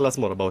book. Please tell us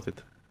more about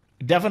it.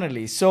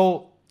 Definitely.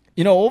 So,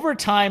 over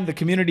time, the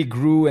community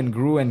grew and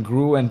grew and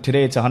grew. And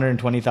today it's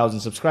 120,000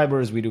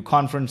 subscribers. We do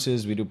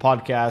conferences, we do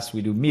podcasts,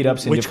 we do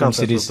meetups in Which different conference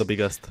cities. was the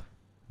biggest?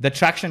 The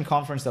Traction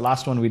conference, the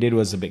last one we did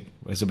was a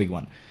big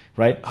one,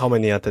 right? How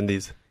many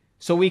attendees?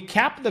 So we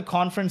capped the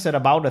conference at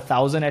about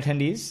 1,000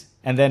 attendees,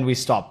 and then we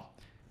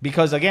stopped.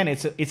 Because again,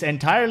 it's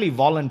entirely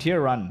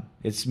volunteer run.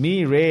 It's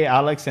me, Ray,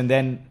 Alex, and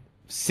then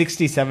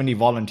 60, 70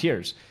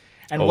 volunteers.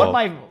 And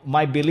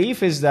my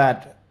belief is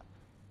that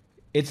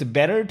it's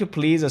better to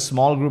please a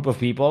small group of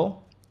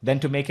people than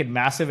to make it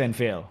massive and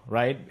fail,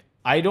 right?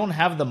 I don't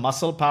have the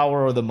muscle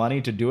power or the money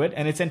to do it.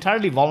 And it's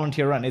entirely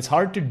volunteer run. It's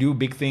hard to do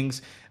big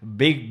things,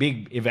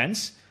 big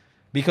events,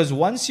 because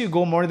once you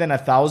go more than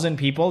 1,000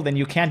 people, then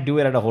you can't do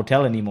it at a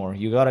hotel anymore.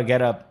 You got to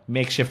get a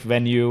makeshift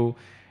venue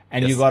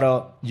and you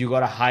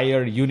gotta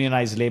hire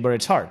unionized labor.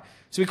 It's hard.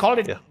 So we called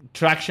it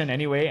Traction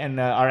anyway. And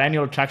our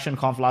annual Traction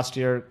Conf last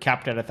year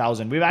capped at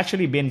 1,000. We've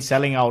actually been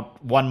selling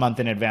out 1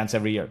 month in advance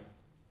every year.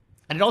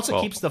 And it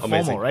also keeps the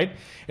FOMO, right?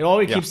 It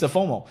always keeps the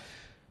FOMO.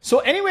 So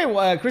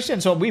anyway,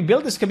 Christian, so we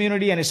built this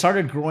community and it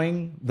started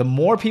growing. The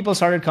more people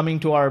started coming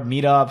to our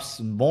meetups,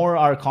 more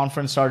our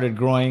conference started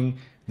growing,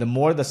 the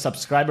more the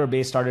subscriber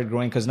base started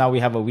growing because now we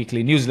have a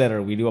weekly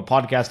newsletter. We do a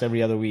podcast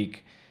every other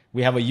week.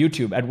 We have a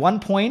YouTube. At one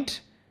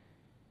point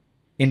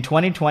in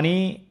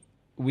 2020,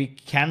 we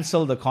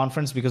canceled the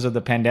conference because of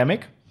the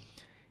pandemic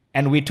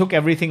and we took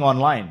everything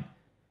online.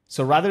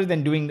 So rather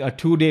than doing a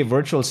 2-day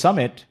virtual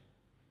summit,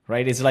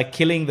 right? It's like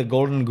killing the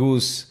golden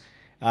goose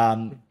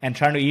and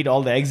trying to eat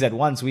all the eggs at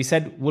once. We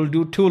said we'll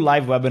do 2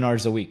 live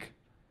webinars a week.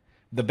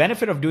 The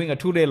benefit of doing a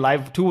 2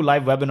 live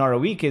webinar a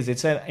week is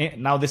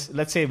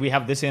let's say we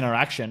have this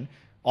interaction,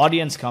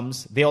 audience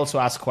comes, they also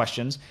ask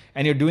questions,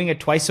 and you're doing it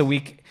twice a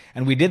week.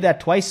 And we did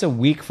that twice a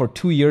week for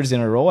 2 years in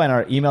a row, and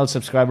our email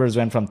subscribers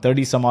went from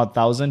 30 some odd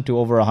thousand to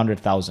over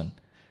 100,000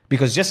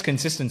 because just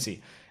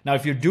consistency. Now,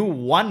 if you do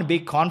one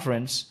big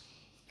conference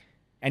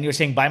and you're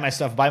saying, buy my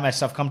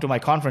stuff, come to my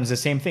conference, the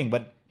same thing.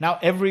 But now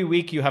every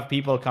week you have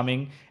people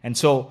coming. And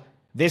so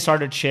they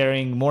started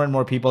sharing, more and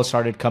more people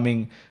started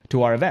coming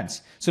to our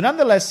events. So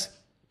nonetheless,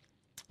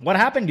 what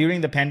happened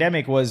during the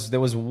pandemic was there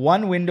was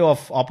one window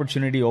of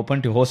opportunity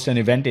open to host an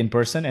event in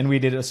person. And we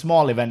did a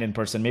small event in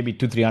person, maybe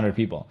 200-300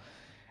 people.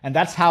 And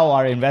that's how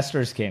our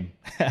investors came.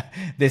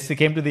 They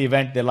came to the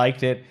event, they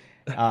liked it.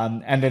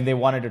 And then they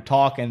wanted to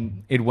talk.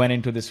 And it went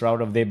into this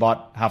route of they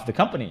bought half the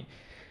company.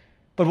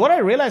 But what I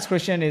realized,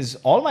 Christian, is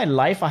all my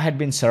life I had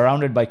been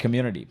surrounded by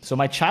community. So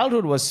my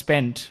childhood was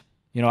spent,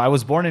 I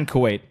was born in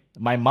Kuwait.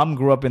 My mom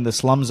grew up in the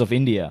slums of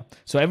India.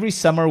 So every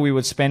summer we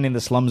would spend in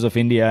the slums of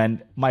India.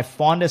 And my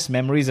fondest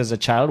memories as a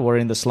child were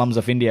in the slums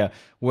of India,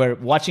 where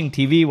watching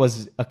TV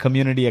was a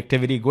community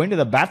activity. Going to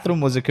the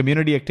bathroom was a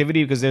community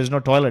activity because there's no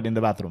toilet in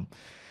the bathroom.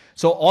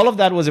 So all of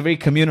that was a very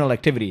communal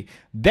activity.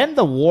 Then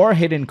the war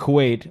hit in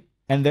Kuwait,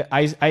 and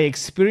I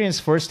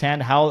experienced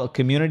firsthand how a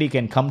community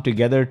can come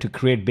together to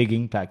create big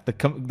impact.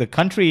 The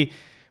country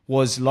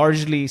was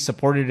largely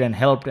supported and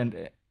helped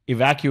and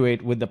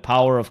evacuate with the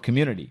power of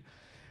community.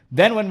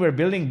 Then when we're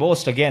building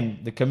Boast, again,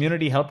 the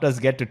community helped us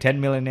get to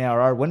 10 million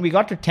ARR. When we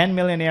got to 10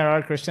 million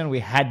ARR, Christian, we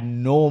had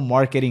no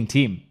marketing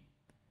team.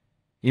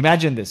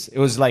 Imagine this. It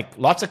was like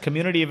lots of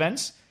community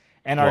events,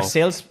 and Wow.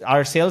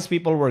 our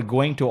salespeople were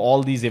going to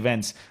all these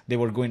events. They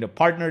were going to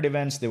partnered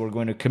events. They were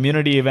going to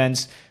community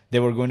events. They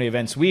were going to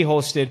events we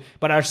hosted.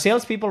 But our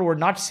salespeople were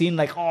not seen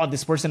like, oh,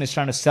 this person is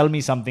trying to sell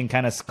me something,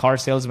 kind of car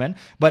salesman,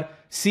 but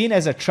seen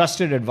as a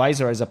trusted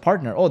advisor, as a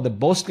partner. Oh, the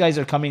Boast guys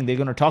are coming. They're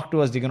going to talk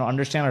to us. They're going to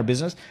understand our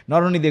business.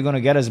 Not only they're going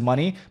to get us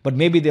money, but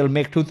maybe they'll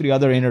make 2-3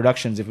 other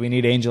introductions if we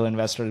need angel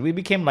investors. We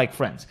became like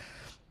friends.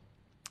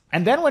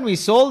 And then when we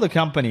sold the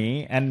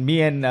company, and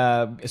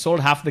sold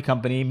half the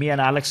company, me and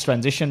Alex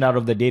transitioned out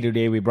of the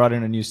day-to-day. We brought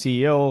in a new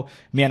CEO.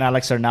 Me and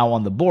Alex are now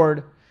on the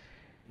board.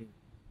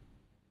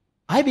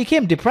 I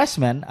became depressed,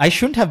 man. I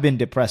shouldn't have been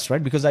depressed,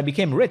 right? Because I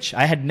became rich.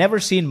 I had never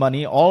seen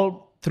money.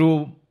 All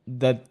through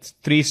the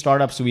 3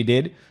 startups we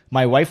did,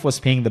 my wife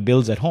was paying the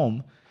bills at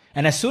home.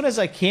 And as soon as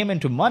I came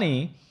into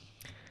money,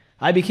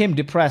 I became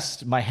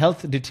depressed. My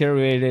health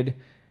deteriorated.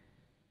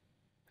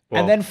 Wow.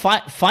 And then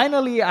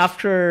finally,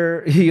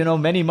 after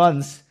many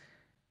months,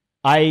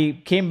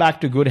 I came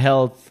back to good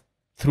health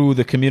through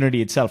the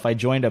community itself. I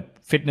joined a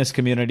fitness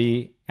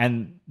community,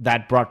 and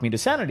that brought me to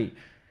sanity.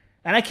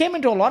 And I came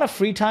into a lot of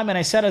free time, and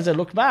I said, as I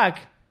look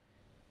back,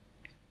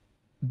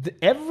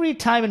 every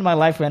time in my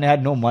life when I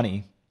had no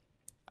money,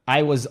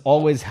 I was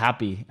always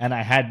happy, and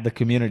I had the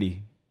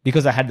community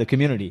because I had the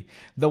community.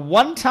 The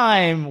one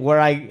time where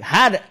I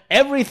had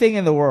everything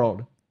in the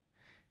world,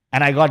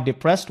 and I got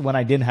depressed when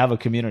I didn't have a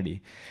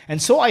community. And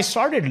so I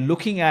started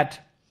looking at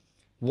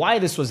why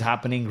this was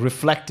happening,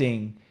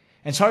 reflecting,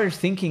 and started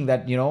thinking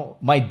that,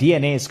 my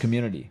DNA is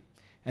community.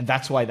 And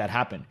that's why that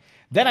happened.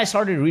 Then I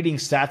started reading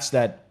stats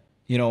that,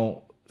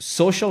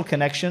 social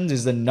connections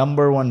is the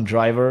number one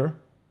driver,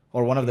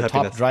 or one of the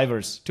top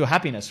drivers to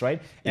happiness,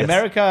 right? Yes.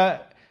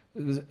 America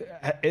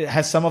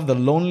has some of the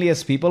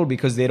loneliest people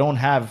because they don't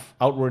have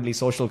outwardly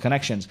social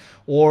connections.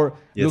 Or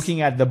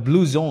looking at the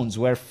blue zones,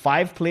 where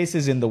 5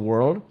 places in the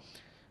world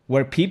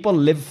where people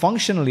live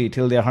functionally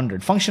till they're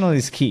 100. Functional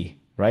is key,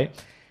 right?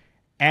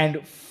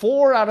 And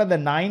 4 out of the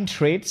 9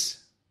 traits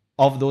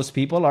of those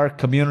people are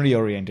community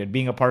oriented,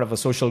 being a part of a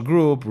social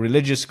group,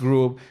 religious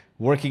group,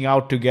 working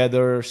out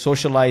together,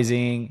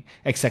 socializing,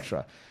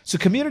 etc. So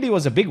community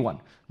was a big one.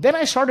 Then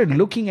I started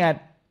looking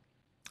at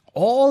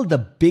all the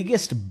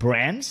biggest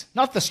brands,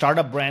 not the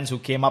startup brands who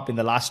came up in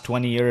the last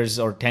 20 years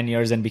or 10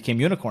 years and became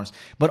unicorns,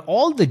 but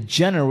all the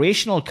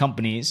generational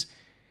companies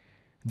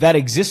that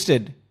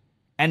existed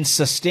and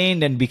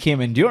sustained and became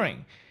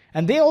enduring.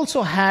 And they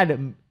also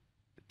had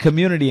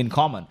community in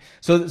common.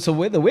 So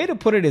the way to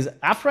put it is,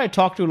 after I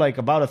talked to like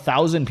about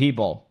 1,000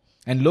 people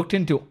and looked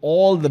into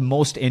all the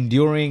most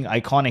enduring,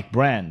 iconic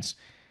brands,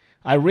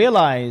 I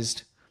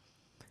realized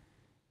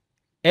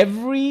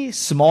every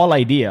small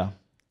idea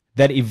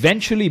that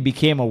eventually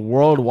became a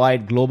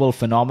worldwide global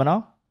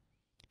phenomena,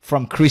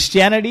 from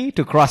Christianity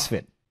to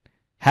CrossFit,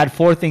 had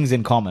 4 things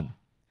in common.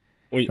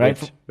 Wait.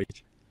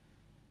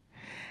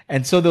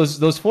 And so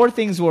those 4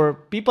 things were: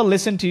 people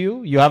listen to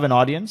you, you have an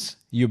audience,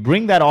 you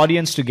bring that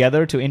audience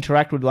together to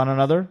interact with one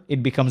another,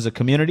 it becomes a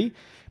community.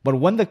 But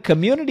when the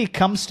community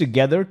comes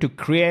together to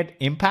create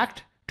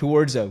impact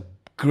towards a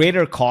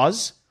greater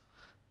cause,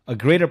 a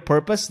greater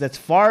purpose that's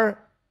far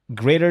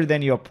greater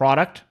than your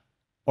product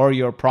or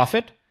your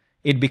profit,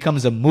 it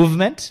becomes a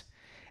movement.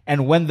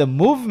 And when the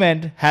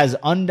movement has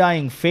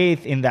undying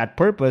faith in that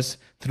purpose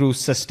through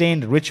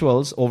sustained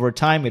rituals, over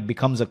time it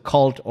becomes a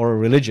cult or a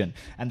religion.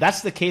 And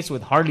that's the case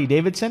with Harley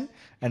Davidson,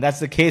 and that's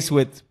the case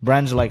with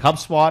brands like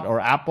HubSpot or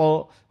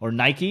Apple or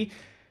Nike.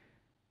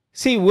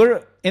 See,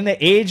 we're in the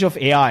age of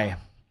AI,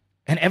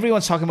 and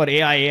everyone's talking about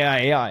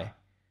AI.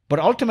 But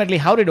ultimately,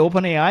 how did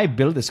OpenAI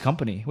build this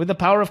company? With the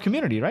power of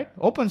community, right?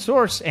 Open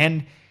source.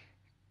 And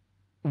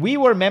we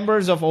were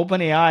members of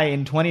OpenAI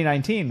in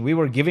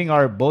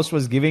 2019. Boast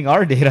was giving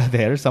our data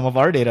there, some of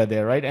our data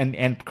there, right?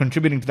 And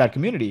contributing to that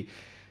community.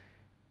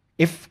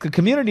 If the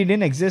community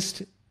didn't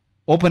exist,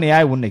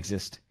 OpenAI wouldn't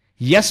exist.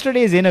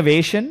 Yesterday's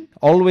innovation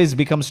always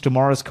becomes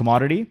tomorrow's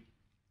commodity.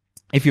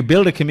 If you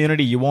build a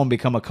community, you won't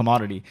become a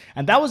commodity.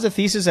 And that was the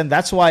thesis, and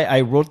that's why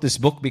I wrote this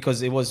book,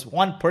 because it was,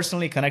 one,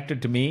 personally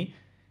connected to me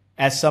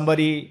as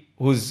somebody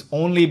who's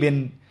only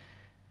been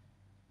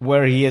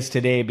where he is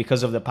today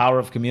because of the power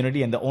of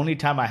community. And the only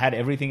time I had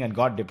everything and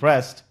got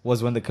depressed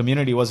was when the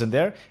community wasn't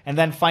there. And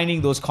then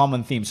finding those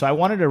common themes. So I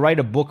wanted to write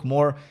a book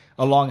more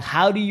along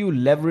how do you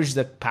leverage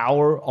the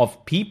power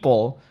of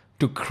people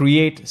to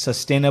create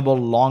sustainable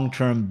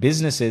long-term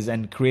businesses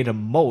and create a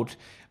moat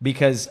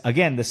because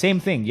again, the same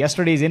thing,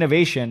 yesterday's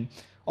innovation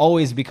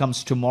always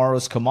becomes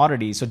tomorrow's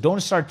commodity. So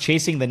don't start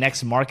chasing the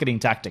next marketing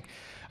tactic.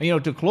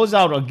 To close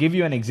out, I'll give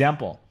you an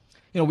example.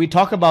 We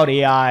talk about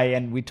AI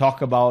and we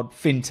talk about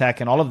fintech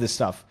and all of this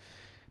stuff.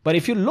 But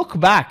if you look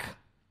back,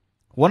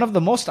 one of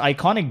the most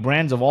iconic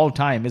brands of all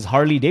time is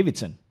Harley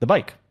Davidson, the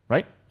bike,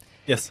 right?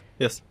 Yes.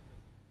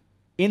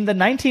 In the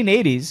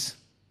 1980s,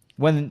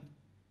 when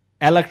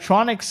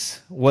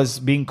electronics was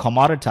being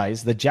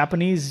commoditized, the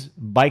Japanese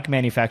bike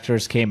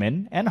manufacturers came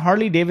in and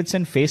Harley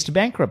Davidson faced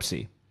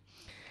bankruptcy.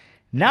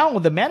 Now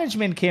the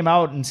management came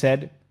out and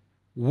said,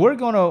 we're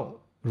going to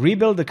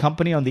rebuild the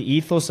company on the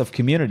ethos of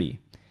community.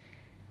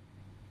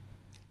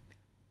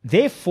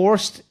 They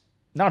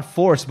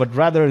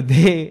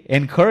they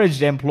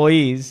encouraged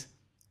employees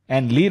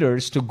and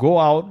leaders to go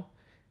out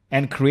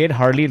and create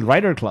Harley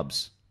rider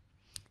clubs.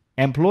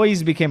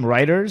 Employees became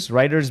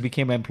riders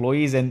became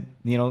employees, and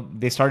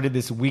they started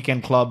this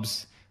weekend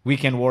clubs,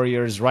 weekend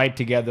warriors, ride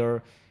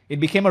together. It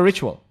became a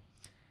ritual.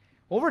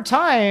 Over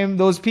time,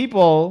 those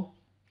people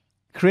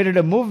created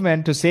a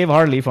movement to save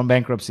Harley from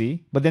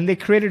bankruptcy, but then they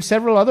created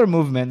several other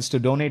movements to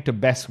donate to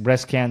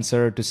breast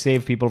cancer, to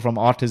save people from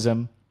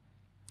autism.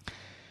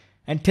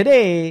 And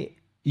today,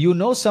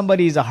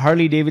 somebody is a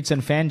Harley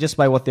Davidson fan just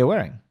by what they're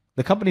wearing.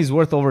 The company is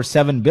worth over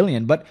 $7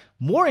 billion, but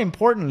more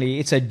importantly,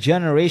 it's a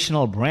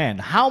generational brand.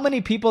 How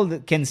many people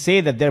can say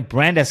that their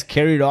brand has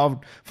carried on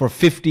for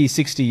 50,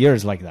 60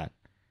 years like that,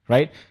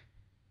 right?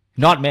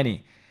 Not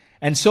many.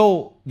 And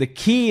so the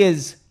key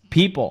is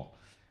people.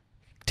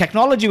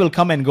 Technology will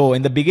come and go.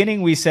 In the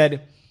beginning, we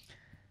said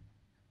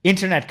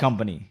internet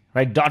company,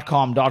 right?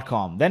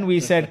 .com. Then we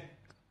said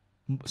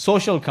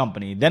social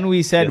company. Then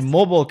we said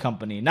mobile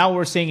company. Now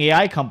we're saying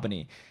AI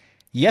company.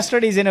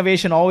 Yesterday's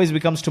innovation always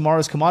becomes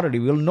tomorrow's commodity.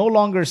 We'll no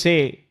longer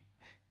say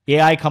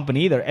AI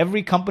company either.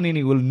 Every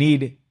company will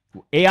need,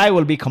 AI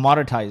will be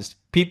commoditized.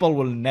 People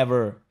will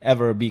never,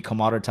 ever be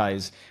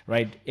commoditized,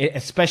 right?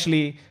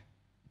 Especially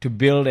to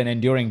build an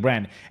enduring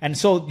brand. And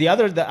so the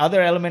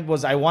other element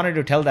was I wanted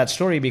to tell that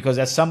story because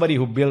as somebody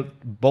who helped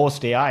build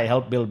Boast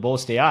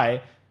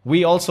AI,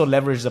 we also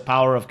leveraged the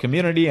power of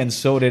community, and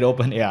so did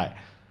OpenAI.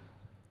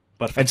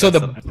 Perfect. And so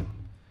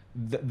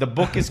the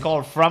book is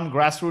called From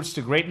Grassroots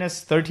to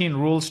Greatness, 13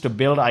 Rules to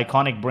Build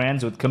Iconic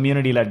Brands with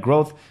Community-Led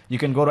Growth. You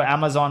can go to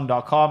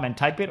Amazon.com and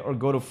type it, or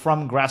go to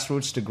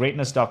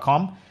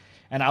FromGrassrootsToGreatness.com.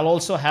 And I'll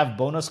also have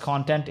bonus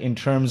content in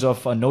terms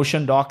of a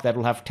Notion doc that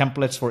will have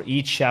templates for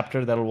each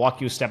chapter that will walk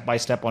you step by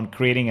step on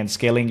creating and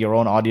scaling your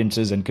own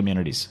audiences and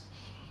communities.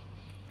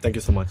 Thank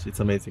you so much.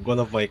 It's amazing. One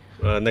of my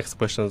next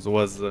questions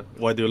was,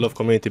 why do you love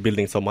community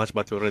building so much?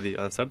 But you already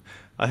answered.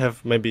 I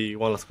have maybe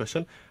one last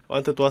question. I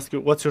wanted to ask you,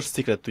 what's your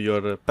secret to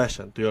your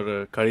passion, to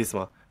your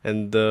charisma?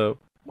 And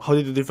how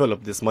did you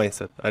develop this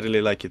mindset? I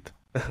really like it,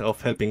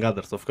 of helping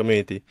others, of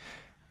community.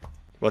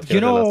 What can you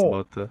tell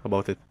us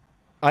about it?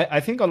 I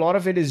think a lot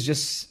of it is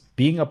just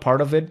being a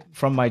part of it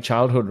from my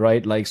childhood,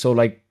 right? Like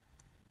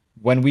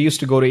when we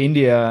used to go to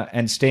India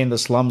and stay in the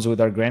slums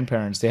with our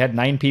grandparents, they had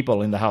 9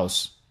 people in the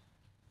house,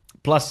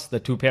 plus the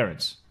 2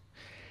 parents.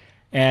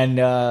 And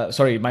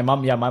my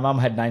mom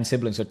had 9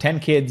 siblings, so 10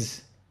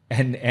 kids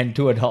and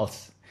 2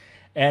 adults.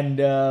 And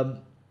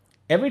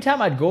every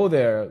time I'd go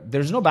there,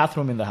 there's no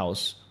bathroom in the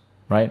house,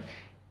 right?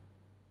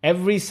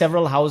 Every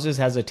several houses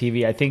has a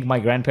TV. I think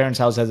my grandparents'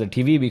 house has a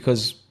TV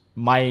because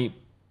my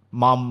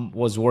mom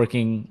was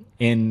working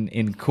in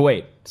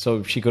Kuwait,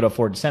 so she could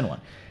afford to send one.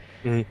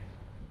 Mm-hmm.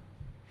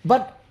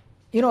 But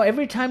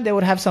every time they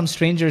would have some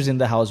strangers in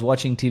the house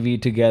watching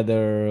TV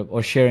together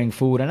or sharing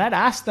food. And I'd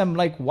ask them,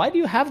 why do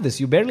you have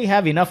this? You barely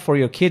have enough for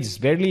your kids,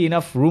 barely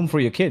enough room for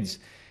your kids.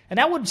 And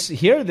I would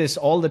hear this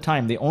all the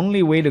time. The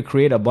only way to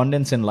create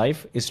abundance in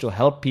life is to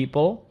help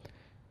people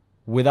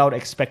without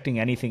expecting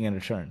anything in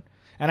return.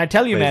 And I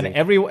tell you, amazing,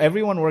 man,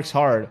 everyone works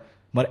hard,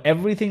 but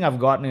everything I've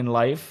gotten in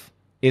life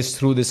is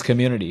through this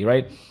community,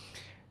 right?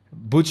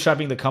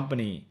 Bootstrapping the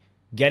company,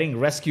 getting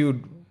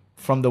rescued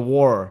from the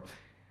war,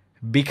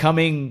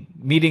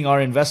 meeting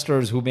our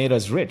investors who made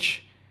us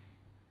rich.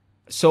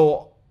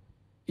 So,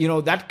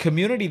 that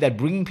community, that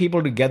bringing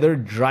people together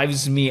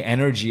drives me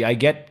energy. I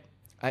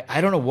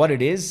don't know what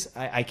it is.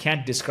 I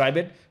can't describe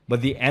it, but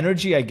the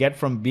energy I get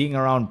from being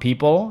around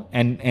people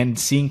and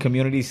seeing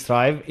communities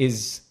thrive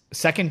is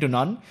second to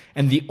none.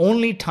 And the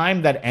only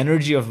time that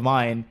energy of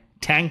mine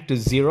tanked to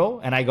zero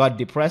and I got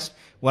depressed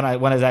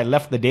as I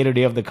left the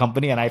day-to-day of the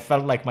company, and I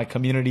felt like my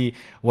community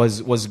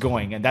was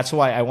going. And that's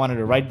why I wanted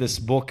to write this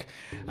book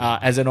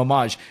as an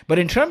homage. But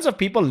in terms of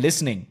people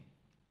listening,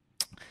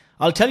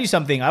 I'll tell you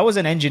something. I was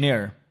an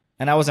engineer,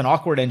 and I was an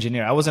awkward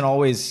engineer. I wasn't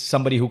always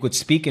somebody who could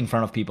speak in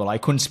front of people. I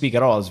couldn't speak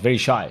at all. I was very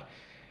shy.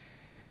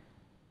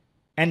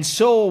 And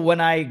so when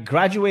I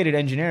graduated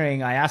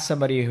engineering, I asked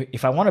somebody,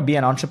 if I want to be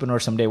an entrepreneur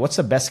someday, what's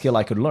the best skill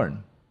I could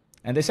learn?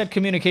 And they said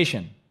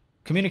communication.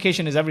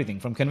 Communication is everything,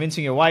 from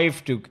convincing your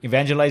wife to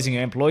evangelizing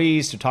your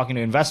employees to talking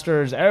to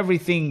investors.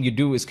 Everything you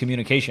do is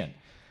communication.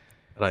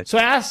 Right. So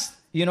I asked,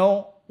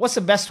 what's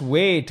the best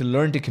way to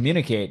learn to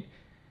communicate?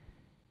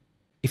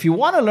 If you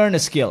want to learn a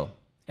skill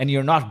and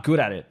you're not good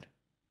at it,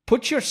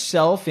 put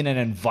yourself in an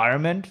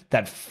environment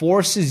that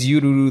forces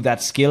you to do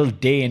that skill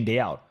day in, day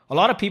out. A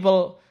lot of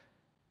people,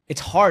 it's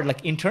hard.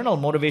 Like internal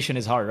motivation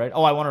is hard, right?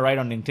 Oh, I want to write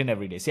on LinkedIn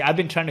every day. See, I've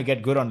been trying to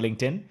get good on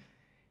LinkedIn.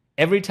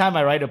 Every time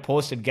I write a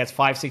post, it gets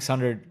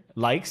 500-600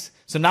 likes.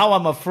 So now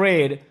I'm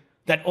afraid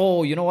that,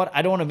 oh, you know what?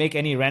 I don't want to make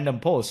any random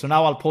posts. So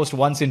now I'll post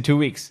once in 2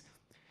 weeks.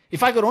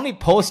 If I could only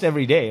post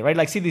every day, right?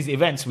 Like, see these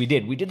events we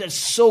did that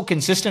so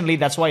consistently.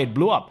 That's why it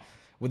blew up.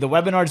 With the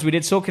webinars we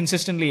did so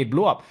consistently, it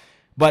blew up.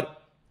 But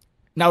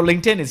now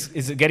LinkedIn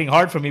is getting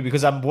hard for me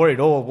because I'm worried.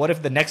 Oh, what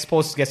if the next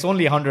post gets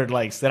only 100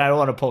 likes? Then I don't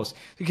want to post.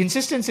 The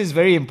consistency is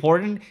very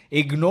important.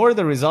 Ignore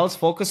the results.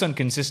 Focus on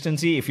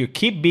consistency. If you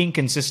keep being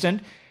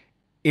consistent,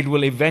 it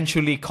will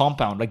eventually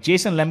compound. Like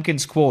Jason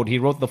Lemkin's quote, he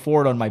wrote the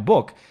foreword on my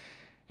book.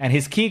 And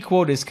his key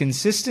quote is,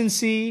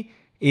 consistency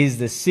is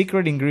the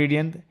secret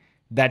ingredient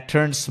that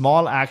turns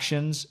small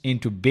actions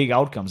into big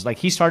outcomes. Like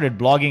he started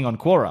blogging on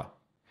Quora,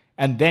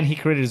 and then he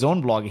created his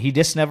own blog. He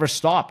just never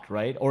stopped,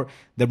 right? Or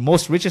the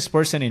most richest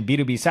person in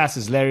B2B SaaS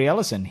is Larry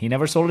Ellison. He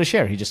never sold a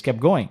share. He just kept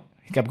going.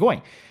 He kept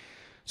going.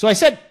 So I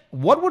said,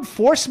 what would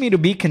force me to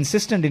be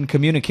consistent in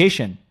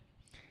communication?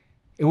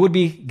 It would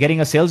be getting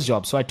a sales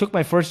job. So I took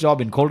my first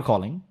job in cold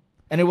calling,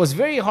 and it was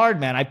very hard,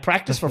 man. I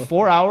practiced for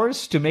 4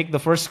 hours to make the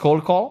first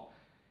cold call.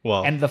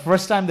 Wow. And the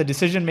first time the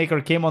decision maker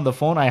came on the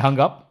phone, I hung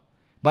up.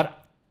 But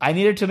I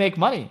needed to make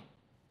money.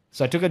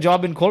 So I took a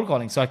job in cold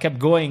calling. So I kept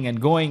going and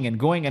going and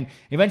going. And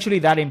eventually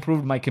that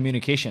improved my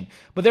communication.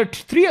 But there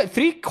are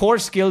three core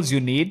skills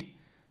you need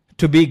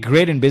to be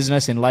great in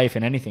business, in life,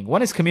 in anything.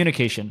 One is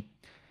communication.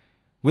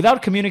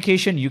 Without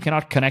communication, you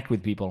cannot connect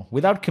with people.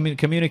 Without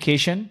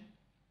communication,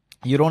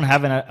 you don't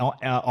have an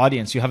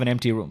audience. You have an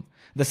empty room.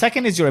 The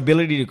second is your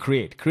ability to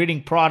create.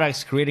 Creating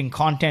products, creating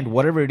content,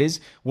 whatever it is.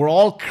 We're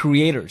all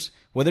creators.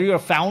 Whether you're a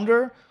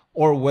founder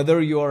or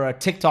whether you're a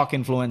TikTok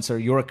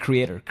influencer, you're a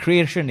creator.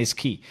 Creation is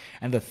key.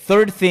 And the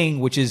third thing,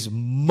 which is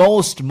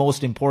most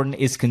important,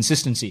 is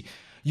consistency.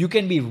 You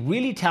can be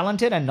really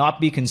talented and not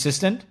be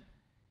consistent,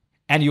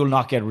 and you'll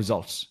not get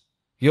results.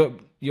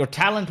 Your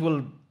talent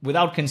will,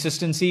 without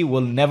consistency,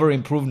 will never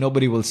improve.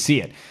 Nobody will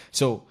see it.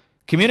 So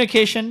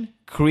communication,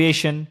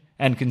 creation,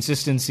 and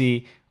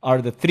consistency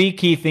are the three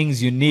key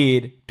things you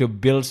need to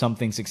build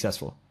something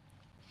successful.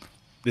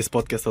 This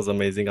podcast was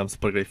amazing. I'm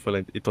super grateful,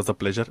 and it was a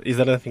pleasure. Is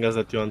there anything else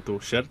that you want to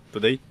share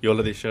today? You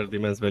already shared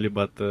immense value,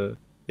 but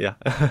yeah.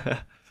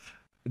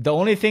 The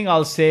only thing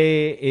I'll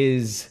say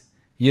is,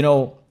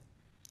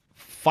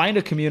 find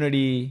a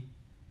community,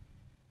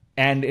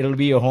 and it'll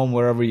be your home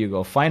wherever you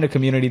go. Find a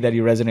community that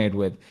you resonate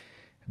with.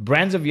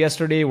 Brands of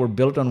yesterday were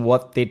built on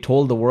what they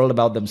told the world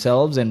about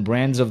themselves, and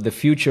brands of the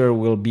future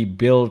will be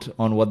built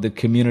on what the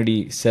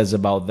community says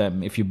about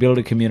them. If you build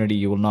a community,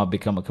 you will not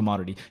become a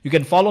commodity. You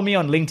can follow me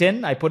on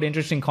LinkedIn. I put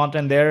interesting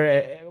content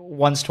there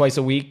once, twice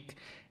a week.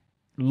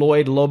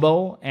 Lloyed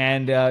Lobo,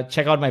 and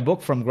check out my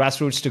book, From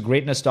Grassroots to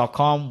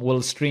Greatness.com.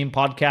 We'll stream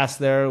podcasts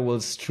there.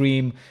 We'll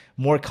stream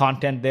more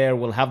content there.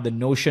 We'll have the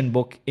Notion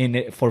book in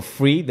it for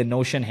free, the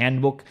Notion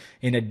handbook,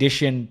 in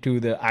addition to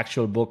the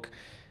actual book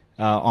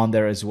on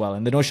there as well.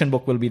 And the Notion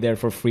book will be there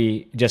for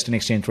free, just in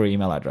exchange for your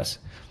email address.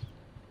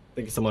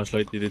 Thank you so much,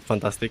 Lloyd. You did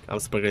fantastic. I'm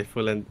super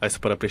grateful, and I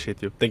super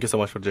appreciate you. Thank you so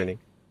much for joining.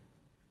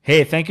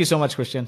 Hey, thank you so much, Christian.